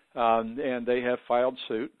 And they have filed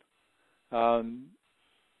suit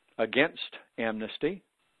against amnesty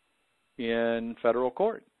in federal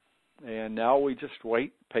court. And now we just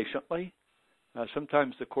wait patiently.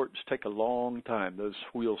 Sometimes the courts take a long time. Those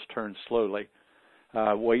wheels turn slowly.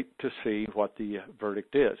 Wait to see what the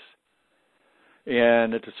verdict is.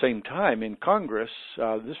 And at the same time, in Congress,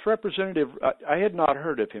 this representative, I had not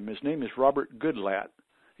heard of him. His name is Robert Goodlatte.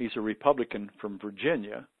 He's a Republican from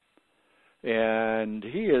Virginia, and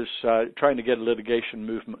he is trying to get a litigation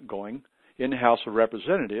movement going in the House of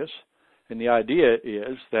Representatives. And the idea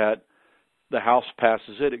is that the House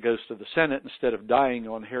passes it, it goes to the Senate. Instead of dying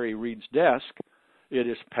on Harry Reid's desk, it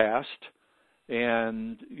is passed,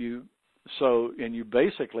 and you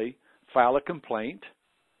basically file a complaint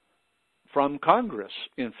from Congress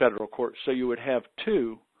in federal court. So you would have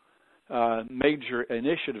two major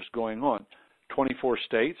initiatives going on. 24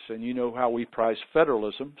 states, and you know how we prize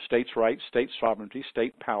federalism, states' rights, state sovereignty,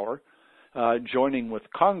 state power, joining with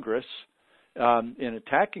Congress in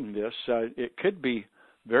attacking this. It could be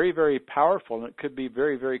very, very powerful, and it could be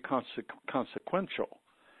very, very consequential.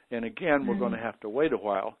 And again, we're going to have to wait a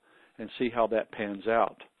while and see how that pans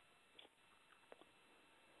out.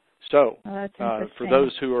 So, for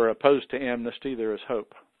those who are opposed to amnesty, there is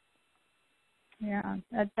hope. Yeah,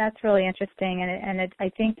 that's really interesting, and I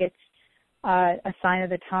think it's a sign of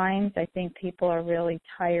the times. I think people are really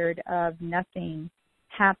tired of nothing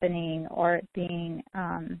happening or it being,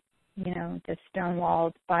 just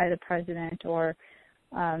stonewalled by the president or,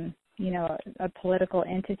 a political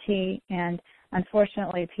entity. And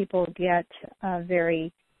unfortunately, people get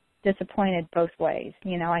very disappointed both ways.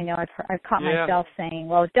 I know I've caught myself saying,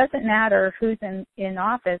 well, it doesn't matter who's in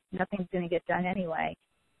office, nothing's going to get done anyway.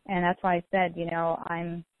 And that's why I said,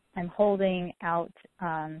 I'm holding out.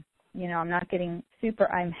 I'm not getting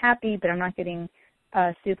I'm happy, but I'm not getting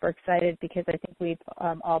super excited because I think we've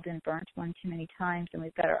all been burnt one too many times, and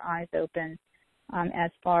we've got our eyes open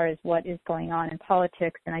as far as what is going on in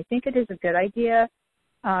politics. And I think it is a good idea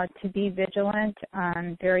to be vigilant.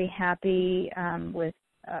 I'm very happy with,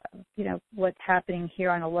 what's happening here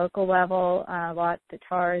on a local level, what the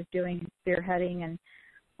TAR is doing, spearheading, and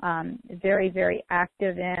very, very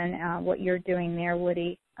active in what you're doing there,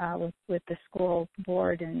 Woody, with the school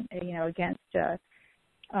board and, against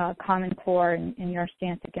Common Core and your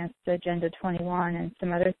stance against Agenda 21 and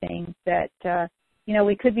some other things that,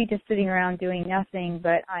 we could be just sitting around doing nothing,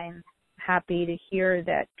 but I'm happy to hear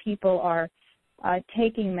that people are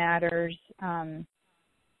taking matters,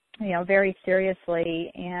 very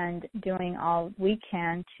seriously and doing all we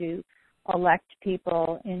can to elect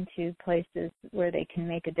people into places where they can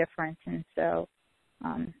make a difference. And so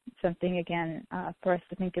something, again, for us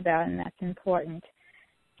to think about, and that's important.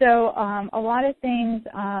 So a lot of things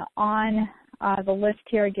on the list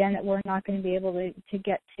here, again, that we're not going to be able to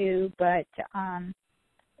get to, but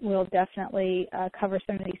we'll definitely cover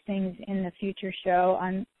some of these things in the future show.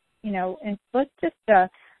 And let's just,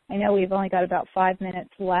 I know we've only got about 5 minutes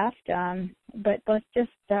left, but let's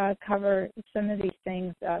just cover some of these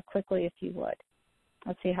things quickly, if you would.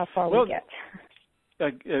 Let's see how far we get.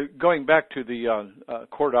 Going back to the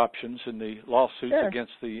court options and the lawsuits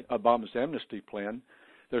against the Obama's amnesty plan,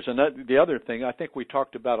 there's the other thing, I think we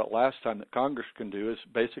talked about it last time, that Congress can do is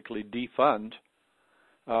basically defund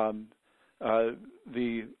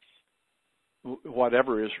the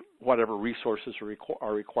whatever resources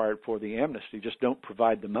are required for the amnesty. Just don't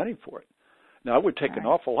provide the money for it. Now, it would take an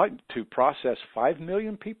awful lot to process 5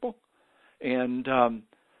 million people and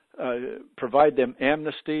provide them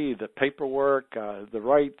amnesty, the paperwork, the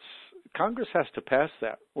rights. Congress has to pass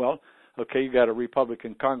that. Well, okay, you got a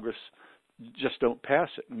Republican Congress, just don't pass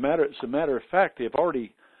it. As a matter of fact, they've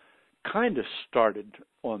already kind of started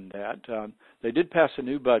on that. They did pass a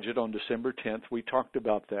new budget on December 10th. We talked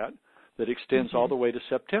about that extends all the way to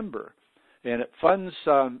September. And it funds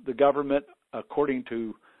the government according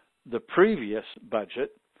to the previous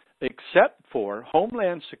budget, except for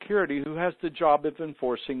Homeland Security, who has the job of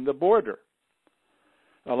enforcing the border,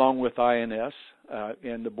 along with INS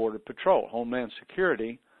and the Border Patrol. Homeland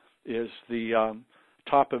Security is the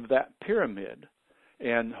top of that pyramid.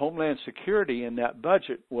 And Homeland Security in that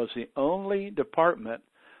budget was the only department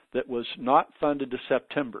that was not funded to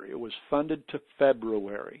September. It was funded to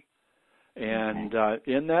February. And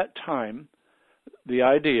in that time, the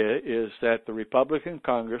idea is that the Republican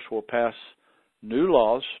Congress will pass new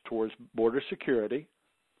laws towards border security,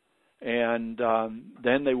 and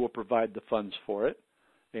then they will provide the funds for it.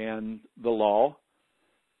 And the law,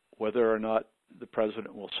 whether or not the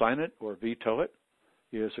president will sign it or veto it,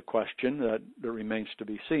 is a question that remains to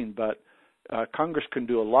be seen. But Congress can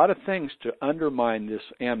do a lot of things to undermine this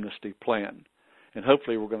amnesty plan. And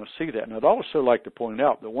hopefully we're going to see that. And I'd also like to point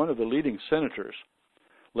out that one of the leading senators,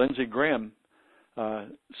 Lindsey Graham,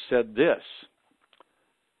 said this.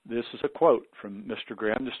 This is a quote from Mr.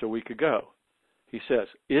 Graham just a week ago. He says,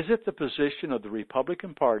 "Is it the position of the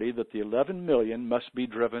Republican Party that the 11 million must be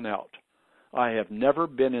driven out? I have never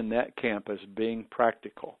been in that camp as being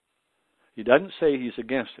practical." He doesn't say he's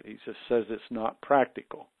against it. He just says it's not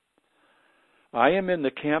practical. I am in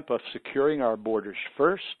the camp of securing our borders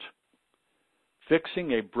first,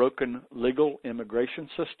 fixing a broken legal immigration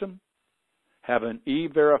system, have an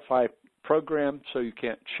E-Verify program so you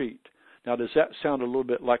can't cheat. Now, does that sound a little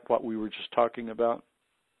bit like what we were just talking about?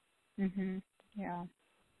 Yeah.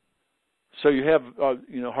 So you have,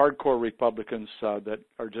 hardcore Republicans that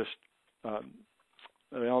are just,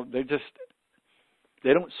 they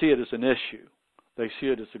don't see it as an issue. They see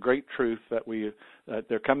it as a great truth that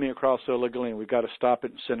they're coming across illegally and we've got to stop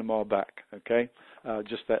it and send them all back. Okay,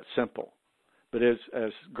 just that simple. But as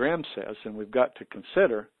Graham says, and we've got to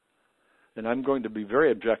consider, and I'm going to be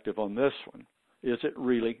very objective on this one, is it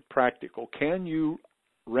really practical? Can you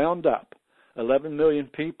round up 11 million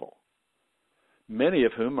people, many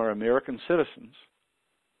of whom are American citizens,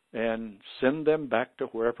 and send them back to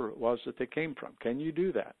wherever it was that they came from? Can you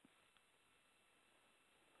do that?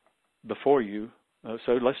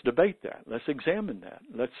 So let's debate that. Let's examine that.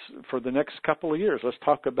 For the next couple of years, let's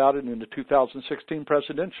talk about it in the 2016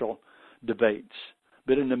 presidential debates.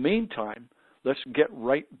 But in the meantime, let's get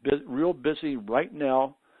real busy right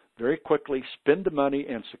now, very quickly, spend the money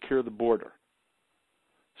and secure the border.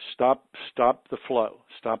 Stop the flow.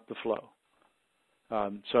 Stop the flow.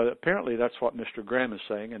 So apparently that's what Mr. Graham is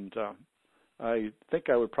saying, and I think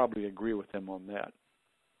I would probably agree with him on that.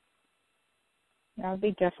 That would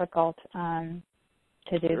be difficult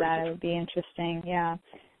to do that. It would be interesting, yeah.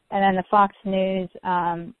 And then the Fox News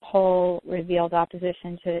poll revealed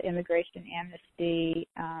opposition to immigration amnesty,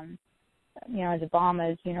 as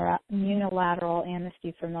Obama's unilateral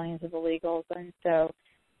amnesty for millions of illegals. And so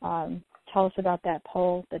tell us about that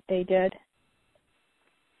poll that they did.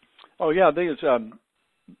 Oh, yeah,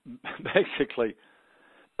 basically,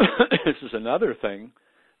 this is another thing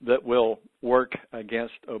that will work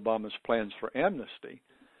against Obama's plans for amnesty,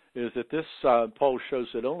 is that this poll shows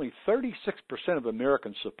that only 36% of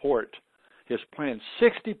Americans support his plan.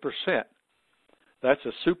 60%, that's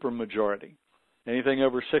a supermajority. Anything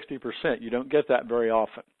over 60%, you don't get that very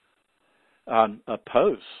often,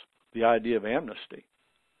 oppose the idea of amnesty.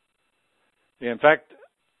 In fact,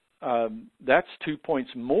 that's 2 points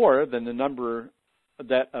more than the number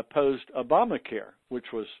that opposed Obamacare,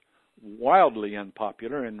 which was wildly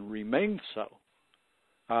unpopular and remains so.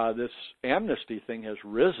 This amnesty thing has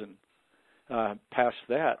risen past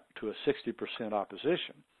that to a 60%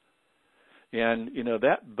 opposition. And,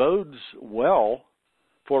 that bodes well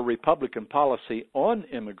for Republican policy on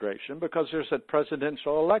immigration because there's a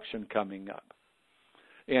presidential election coming up.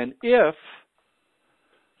 And if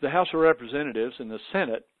the House of Representatives and the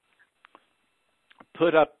Senate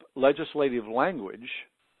put up legislative language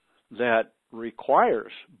that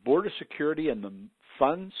requires border security and the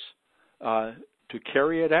funds to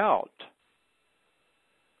carry it out,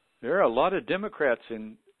 there are a lot of Democrats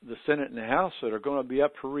in the Senate and the House that are going to be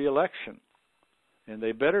up for re-election. And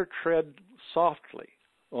they better tread softly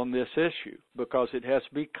on this issue because it has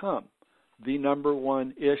become the number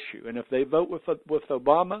one issue. And if they vote with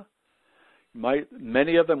Obama,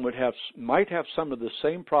 many of them might have some of the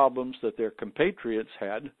same problems that their compatriots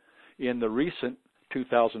had in the recent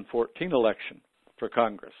 2014 election for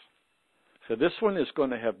Congress. So this one is going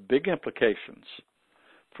to have big implications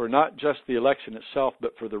for not just the election itself,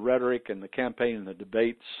 but for the rhetoric and the campaign and the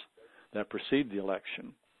debates that precede the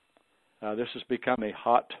election. This has become a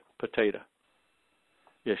hot potato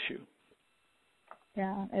issue.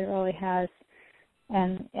 Yeah, it really has,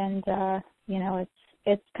 and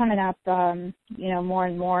it's coming up, more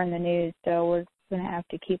and more in the news. So we're going to have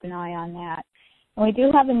to keep an eye on that. And we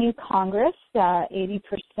do have a new Congress, 80%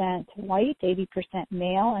 white, 80%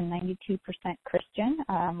 male, and 92% Christian.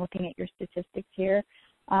 Looking at your statistics here,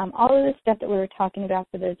 all of the stuff that we were talking about,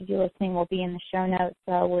 for those of you listening, will be in the show notes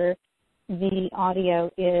where the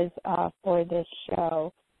audio is for this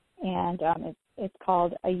show, and it's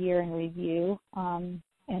called A Year in Review,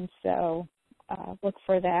 and so look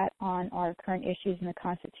for that on our Current Issues in the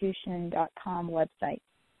Constitution.com website.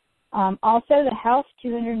 Also, the House,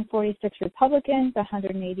 246 Republicans,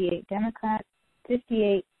 188 Democrats,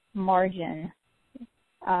 58 margin,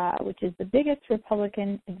 which is the biggest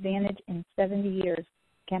Republican advantage in 70 years.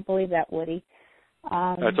 Can't believe that, Woody.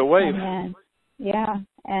 That's a wave.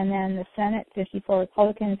 And then the Senate, 54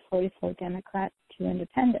 Republicans, 44 Democrats, 2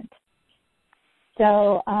 independents.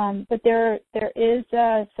 So, but there is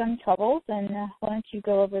some troubles, and why don't you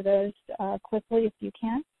go over those quickly if you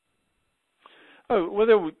can? Oh,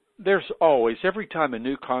 well, there's always, every time a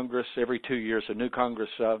new Congress, every 2 years, a new Congress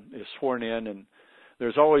is sworn in, and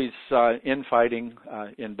there's always infighting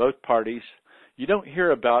in both parties. You don't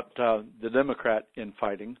hear about the Democrat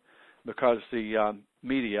infighting because the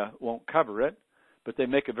media won't cover it, but they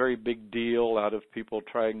make a very big deal out of people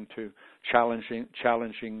trying to challenging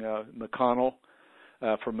McConnell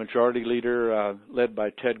for majority leader, led by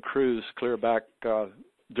Ted Cruz, clear back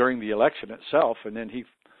during the election itself, and then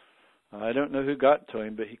I don't know who got to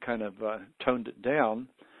him, but he kind of toned it down.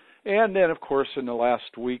 And then, of course, in the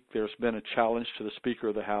last week, there's been a challenge to the Speaker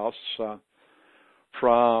of the House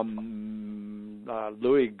from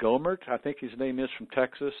Louis Gohmert, I think his name is, from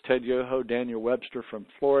Texas, Ted Yoho, Daniel Webster from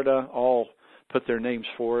Florida, all put their names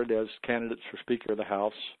forward as candidates for Speaker of the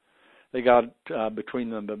House. They got between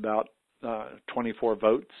them about 24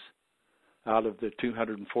 votes out of the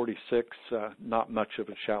 246. Not much of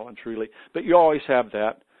a challenge, really. But you always have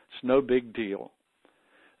that. It's no big deal.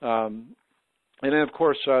 And then, of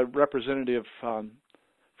course, Representative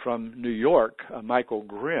from New York, Michael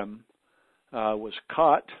Grimm, was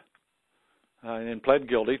caught and pled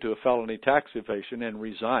guilty to a felony tax evasion and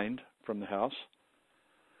resigned from the House.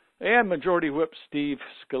 And Majority Whip Steve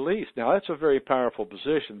Scalise. Now, that's a very powerful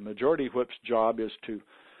position. Majority Whip's job is to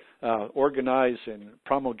organize and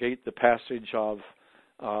promulgate the passage of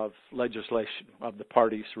legislation, of the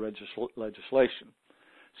party's legislation.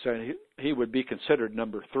 So he would be considered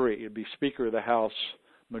number 3. He'd be Speaker of the House,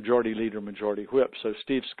 Majority Leader, Majority Whip. So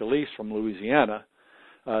Steve Scalise from Louisiana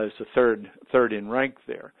is the third in rank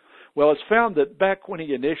there. Well, it's found that back when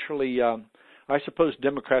he initially, I suppose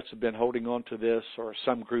Democrats have been holding on to this, or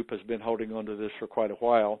some group has been holding on to this for quite a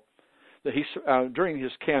while, that he, during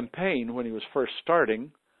his campaign when he was first starting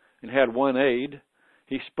and had one aide,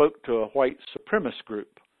 he spoke to a white supremacist group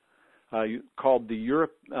called the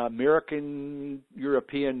American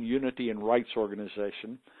European Unity and Rights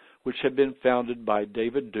Organization, which had been founded by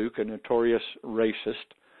David Duke, a notorious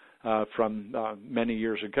racist from many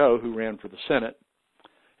years ago who ran for the Senate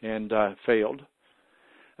and failed.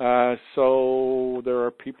 So there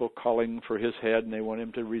are people calling for his head, and they want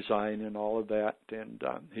him to resign and all of that. And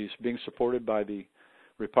he's being supported by the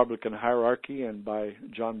Republican hierarchy and by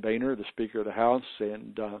John Boehner, the Speaker of the House,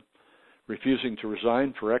 and refusing to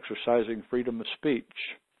resign for exercising freedom of speech.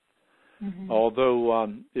 Mm-hmm. Although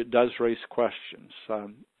it does raise questions.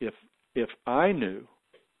 If I knew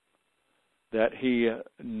that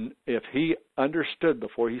if he understood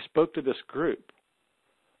before he spoke to this group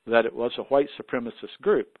that it was a white supremacist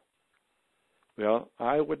group, well,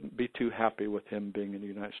 I wouldn't be too happy with him being in the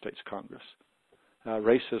United States Congress.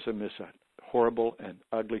 Racism is a horrible and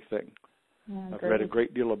ugly thing. Yeah, I've read a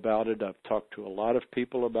great deal about it. I've talked to a lot of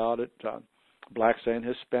people about it, blacks and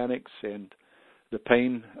Hispanics, and the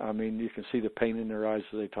pain, I mean, you can see the pain in their eyes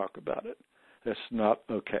as they talk about it. That's not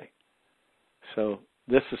okay. So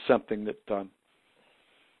this is something that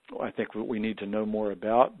I think we need to know more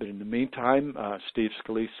about. But in the meantime, Steve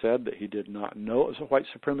Scalise said that he did not know it was a white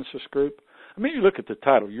supremacist group. I mean, you look at the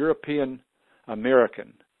title, European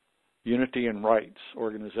American Unity and Rights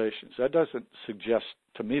Organizations. That doesn't suggest,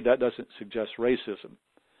 to me, that doesn't suggest racism.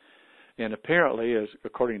 And apparently,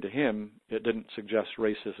 according to him, it didn't suggest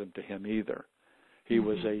racism to him either. He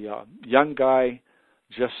was a young guy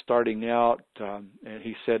just starting out, and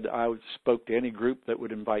he said, I spoke to any group that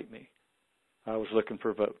would invite me. I was looking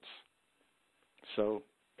for votes. So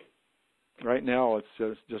right now,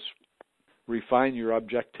 it's just refine your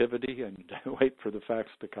objectivity and wait for the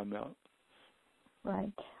facts to come out.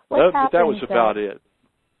 Right. But that was about it.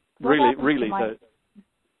 Really.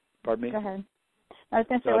 Pardon me? Go ahead. I was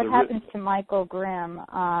going to say, what happens to Michael Grimm,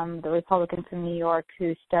 the Republican from New York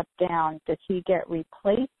who stepped down? Does he get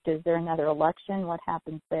replaced? Is there another election? What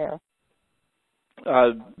happens there?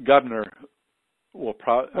 Governor will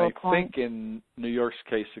I think in New York's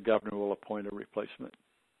case, the governor will appoint a replacement.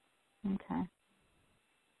 Okay.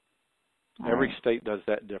 Every state does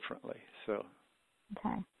that differently. So.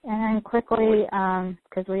 Okay. And then quickly,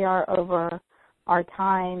 because we are over our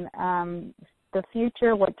time, the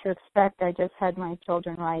future, what to expect. I just had my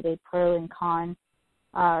children write a pro and con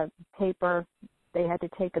paper. They had to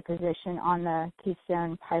take a position on the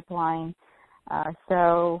Keystone Pipeline.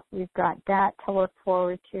 So we've got that to look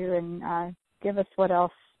forward to, and give us what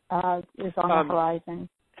else is on the horizon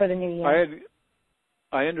for the new year.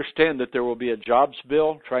 I understand that there will be a jobs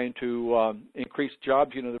bill trying to increase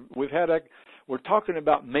jobs. You know, we're talking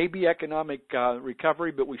about maybe economic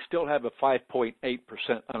recovery, but we still have a 5.8%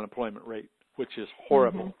 unemployment rate, which is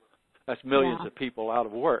horrible. Mm-hmm. That's millions of people out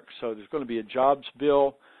of work. So there's going to be a jobs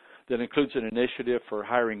bill that includes an initiative for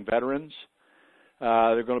hiring veterans.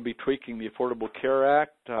 They're going to be tweaking the Affordable Care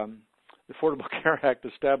Act. The Affordable Care Act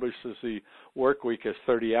establishes the work week as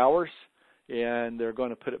 30 hours, and they're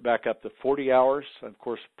going to put it back up to 40 hours. Of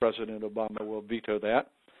course, President Obama will veto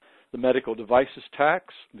that. The medical devices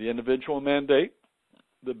tax, the individual mandate,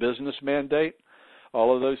 the business mandate,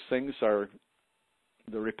 all of those things are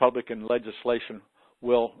the Republican legislation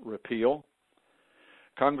will repeal.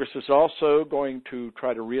 Congress is also going to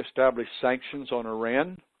try to reestablish sanctions on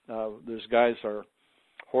Iran. Those guys are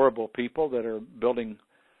horrible people that are building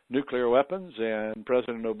nuclear weapons, and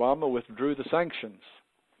President Obama withdrew the sanctions.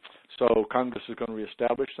 So Congress is going to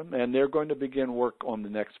reestablish them, and they're going to begin work on the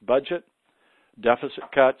next budget, deficit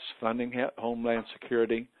cuts, funding Homeland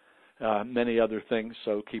Security, many other things,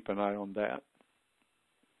 so keep an eye on that.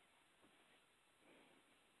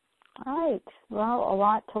 All right. Well, a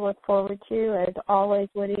lot to look forward to. As always,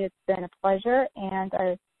 Woody, it's been a pleasure, and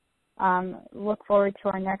I look forward to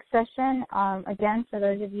our next session. Again, for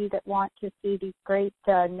those of you that want to see these great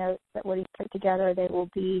notes that Woody put together, they will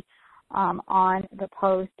be on the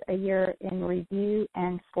post, A Year in Review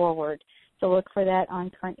and Forward. So look for that on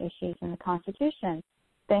current issues in the Constitution.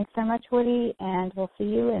 Thanks so much, Woody, and we'll see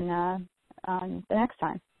you in the next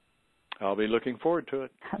time. I'll be looking forward to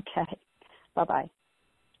it. Okay. Bye-bye.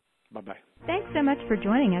 Bye-bye. Thanks so much for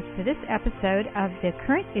joining us for this episode of the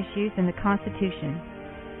Current Issues in the Constitution.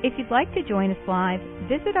 If you'd like to join us live,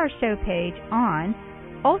 visit our show page on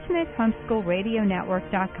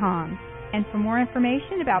UltimateHomeschoolRadioNetwork.com. And for more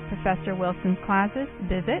information about Professor Wilson's classes,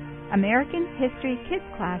 visit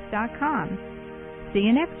AmericanHistoryKidsClass.com. See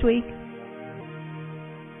you next week.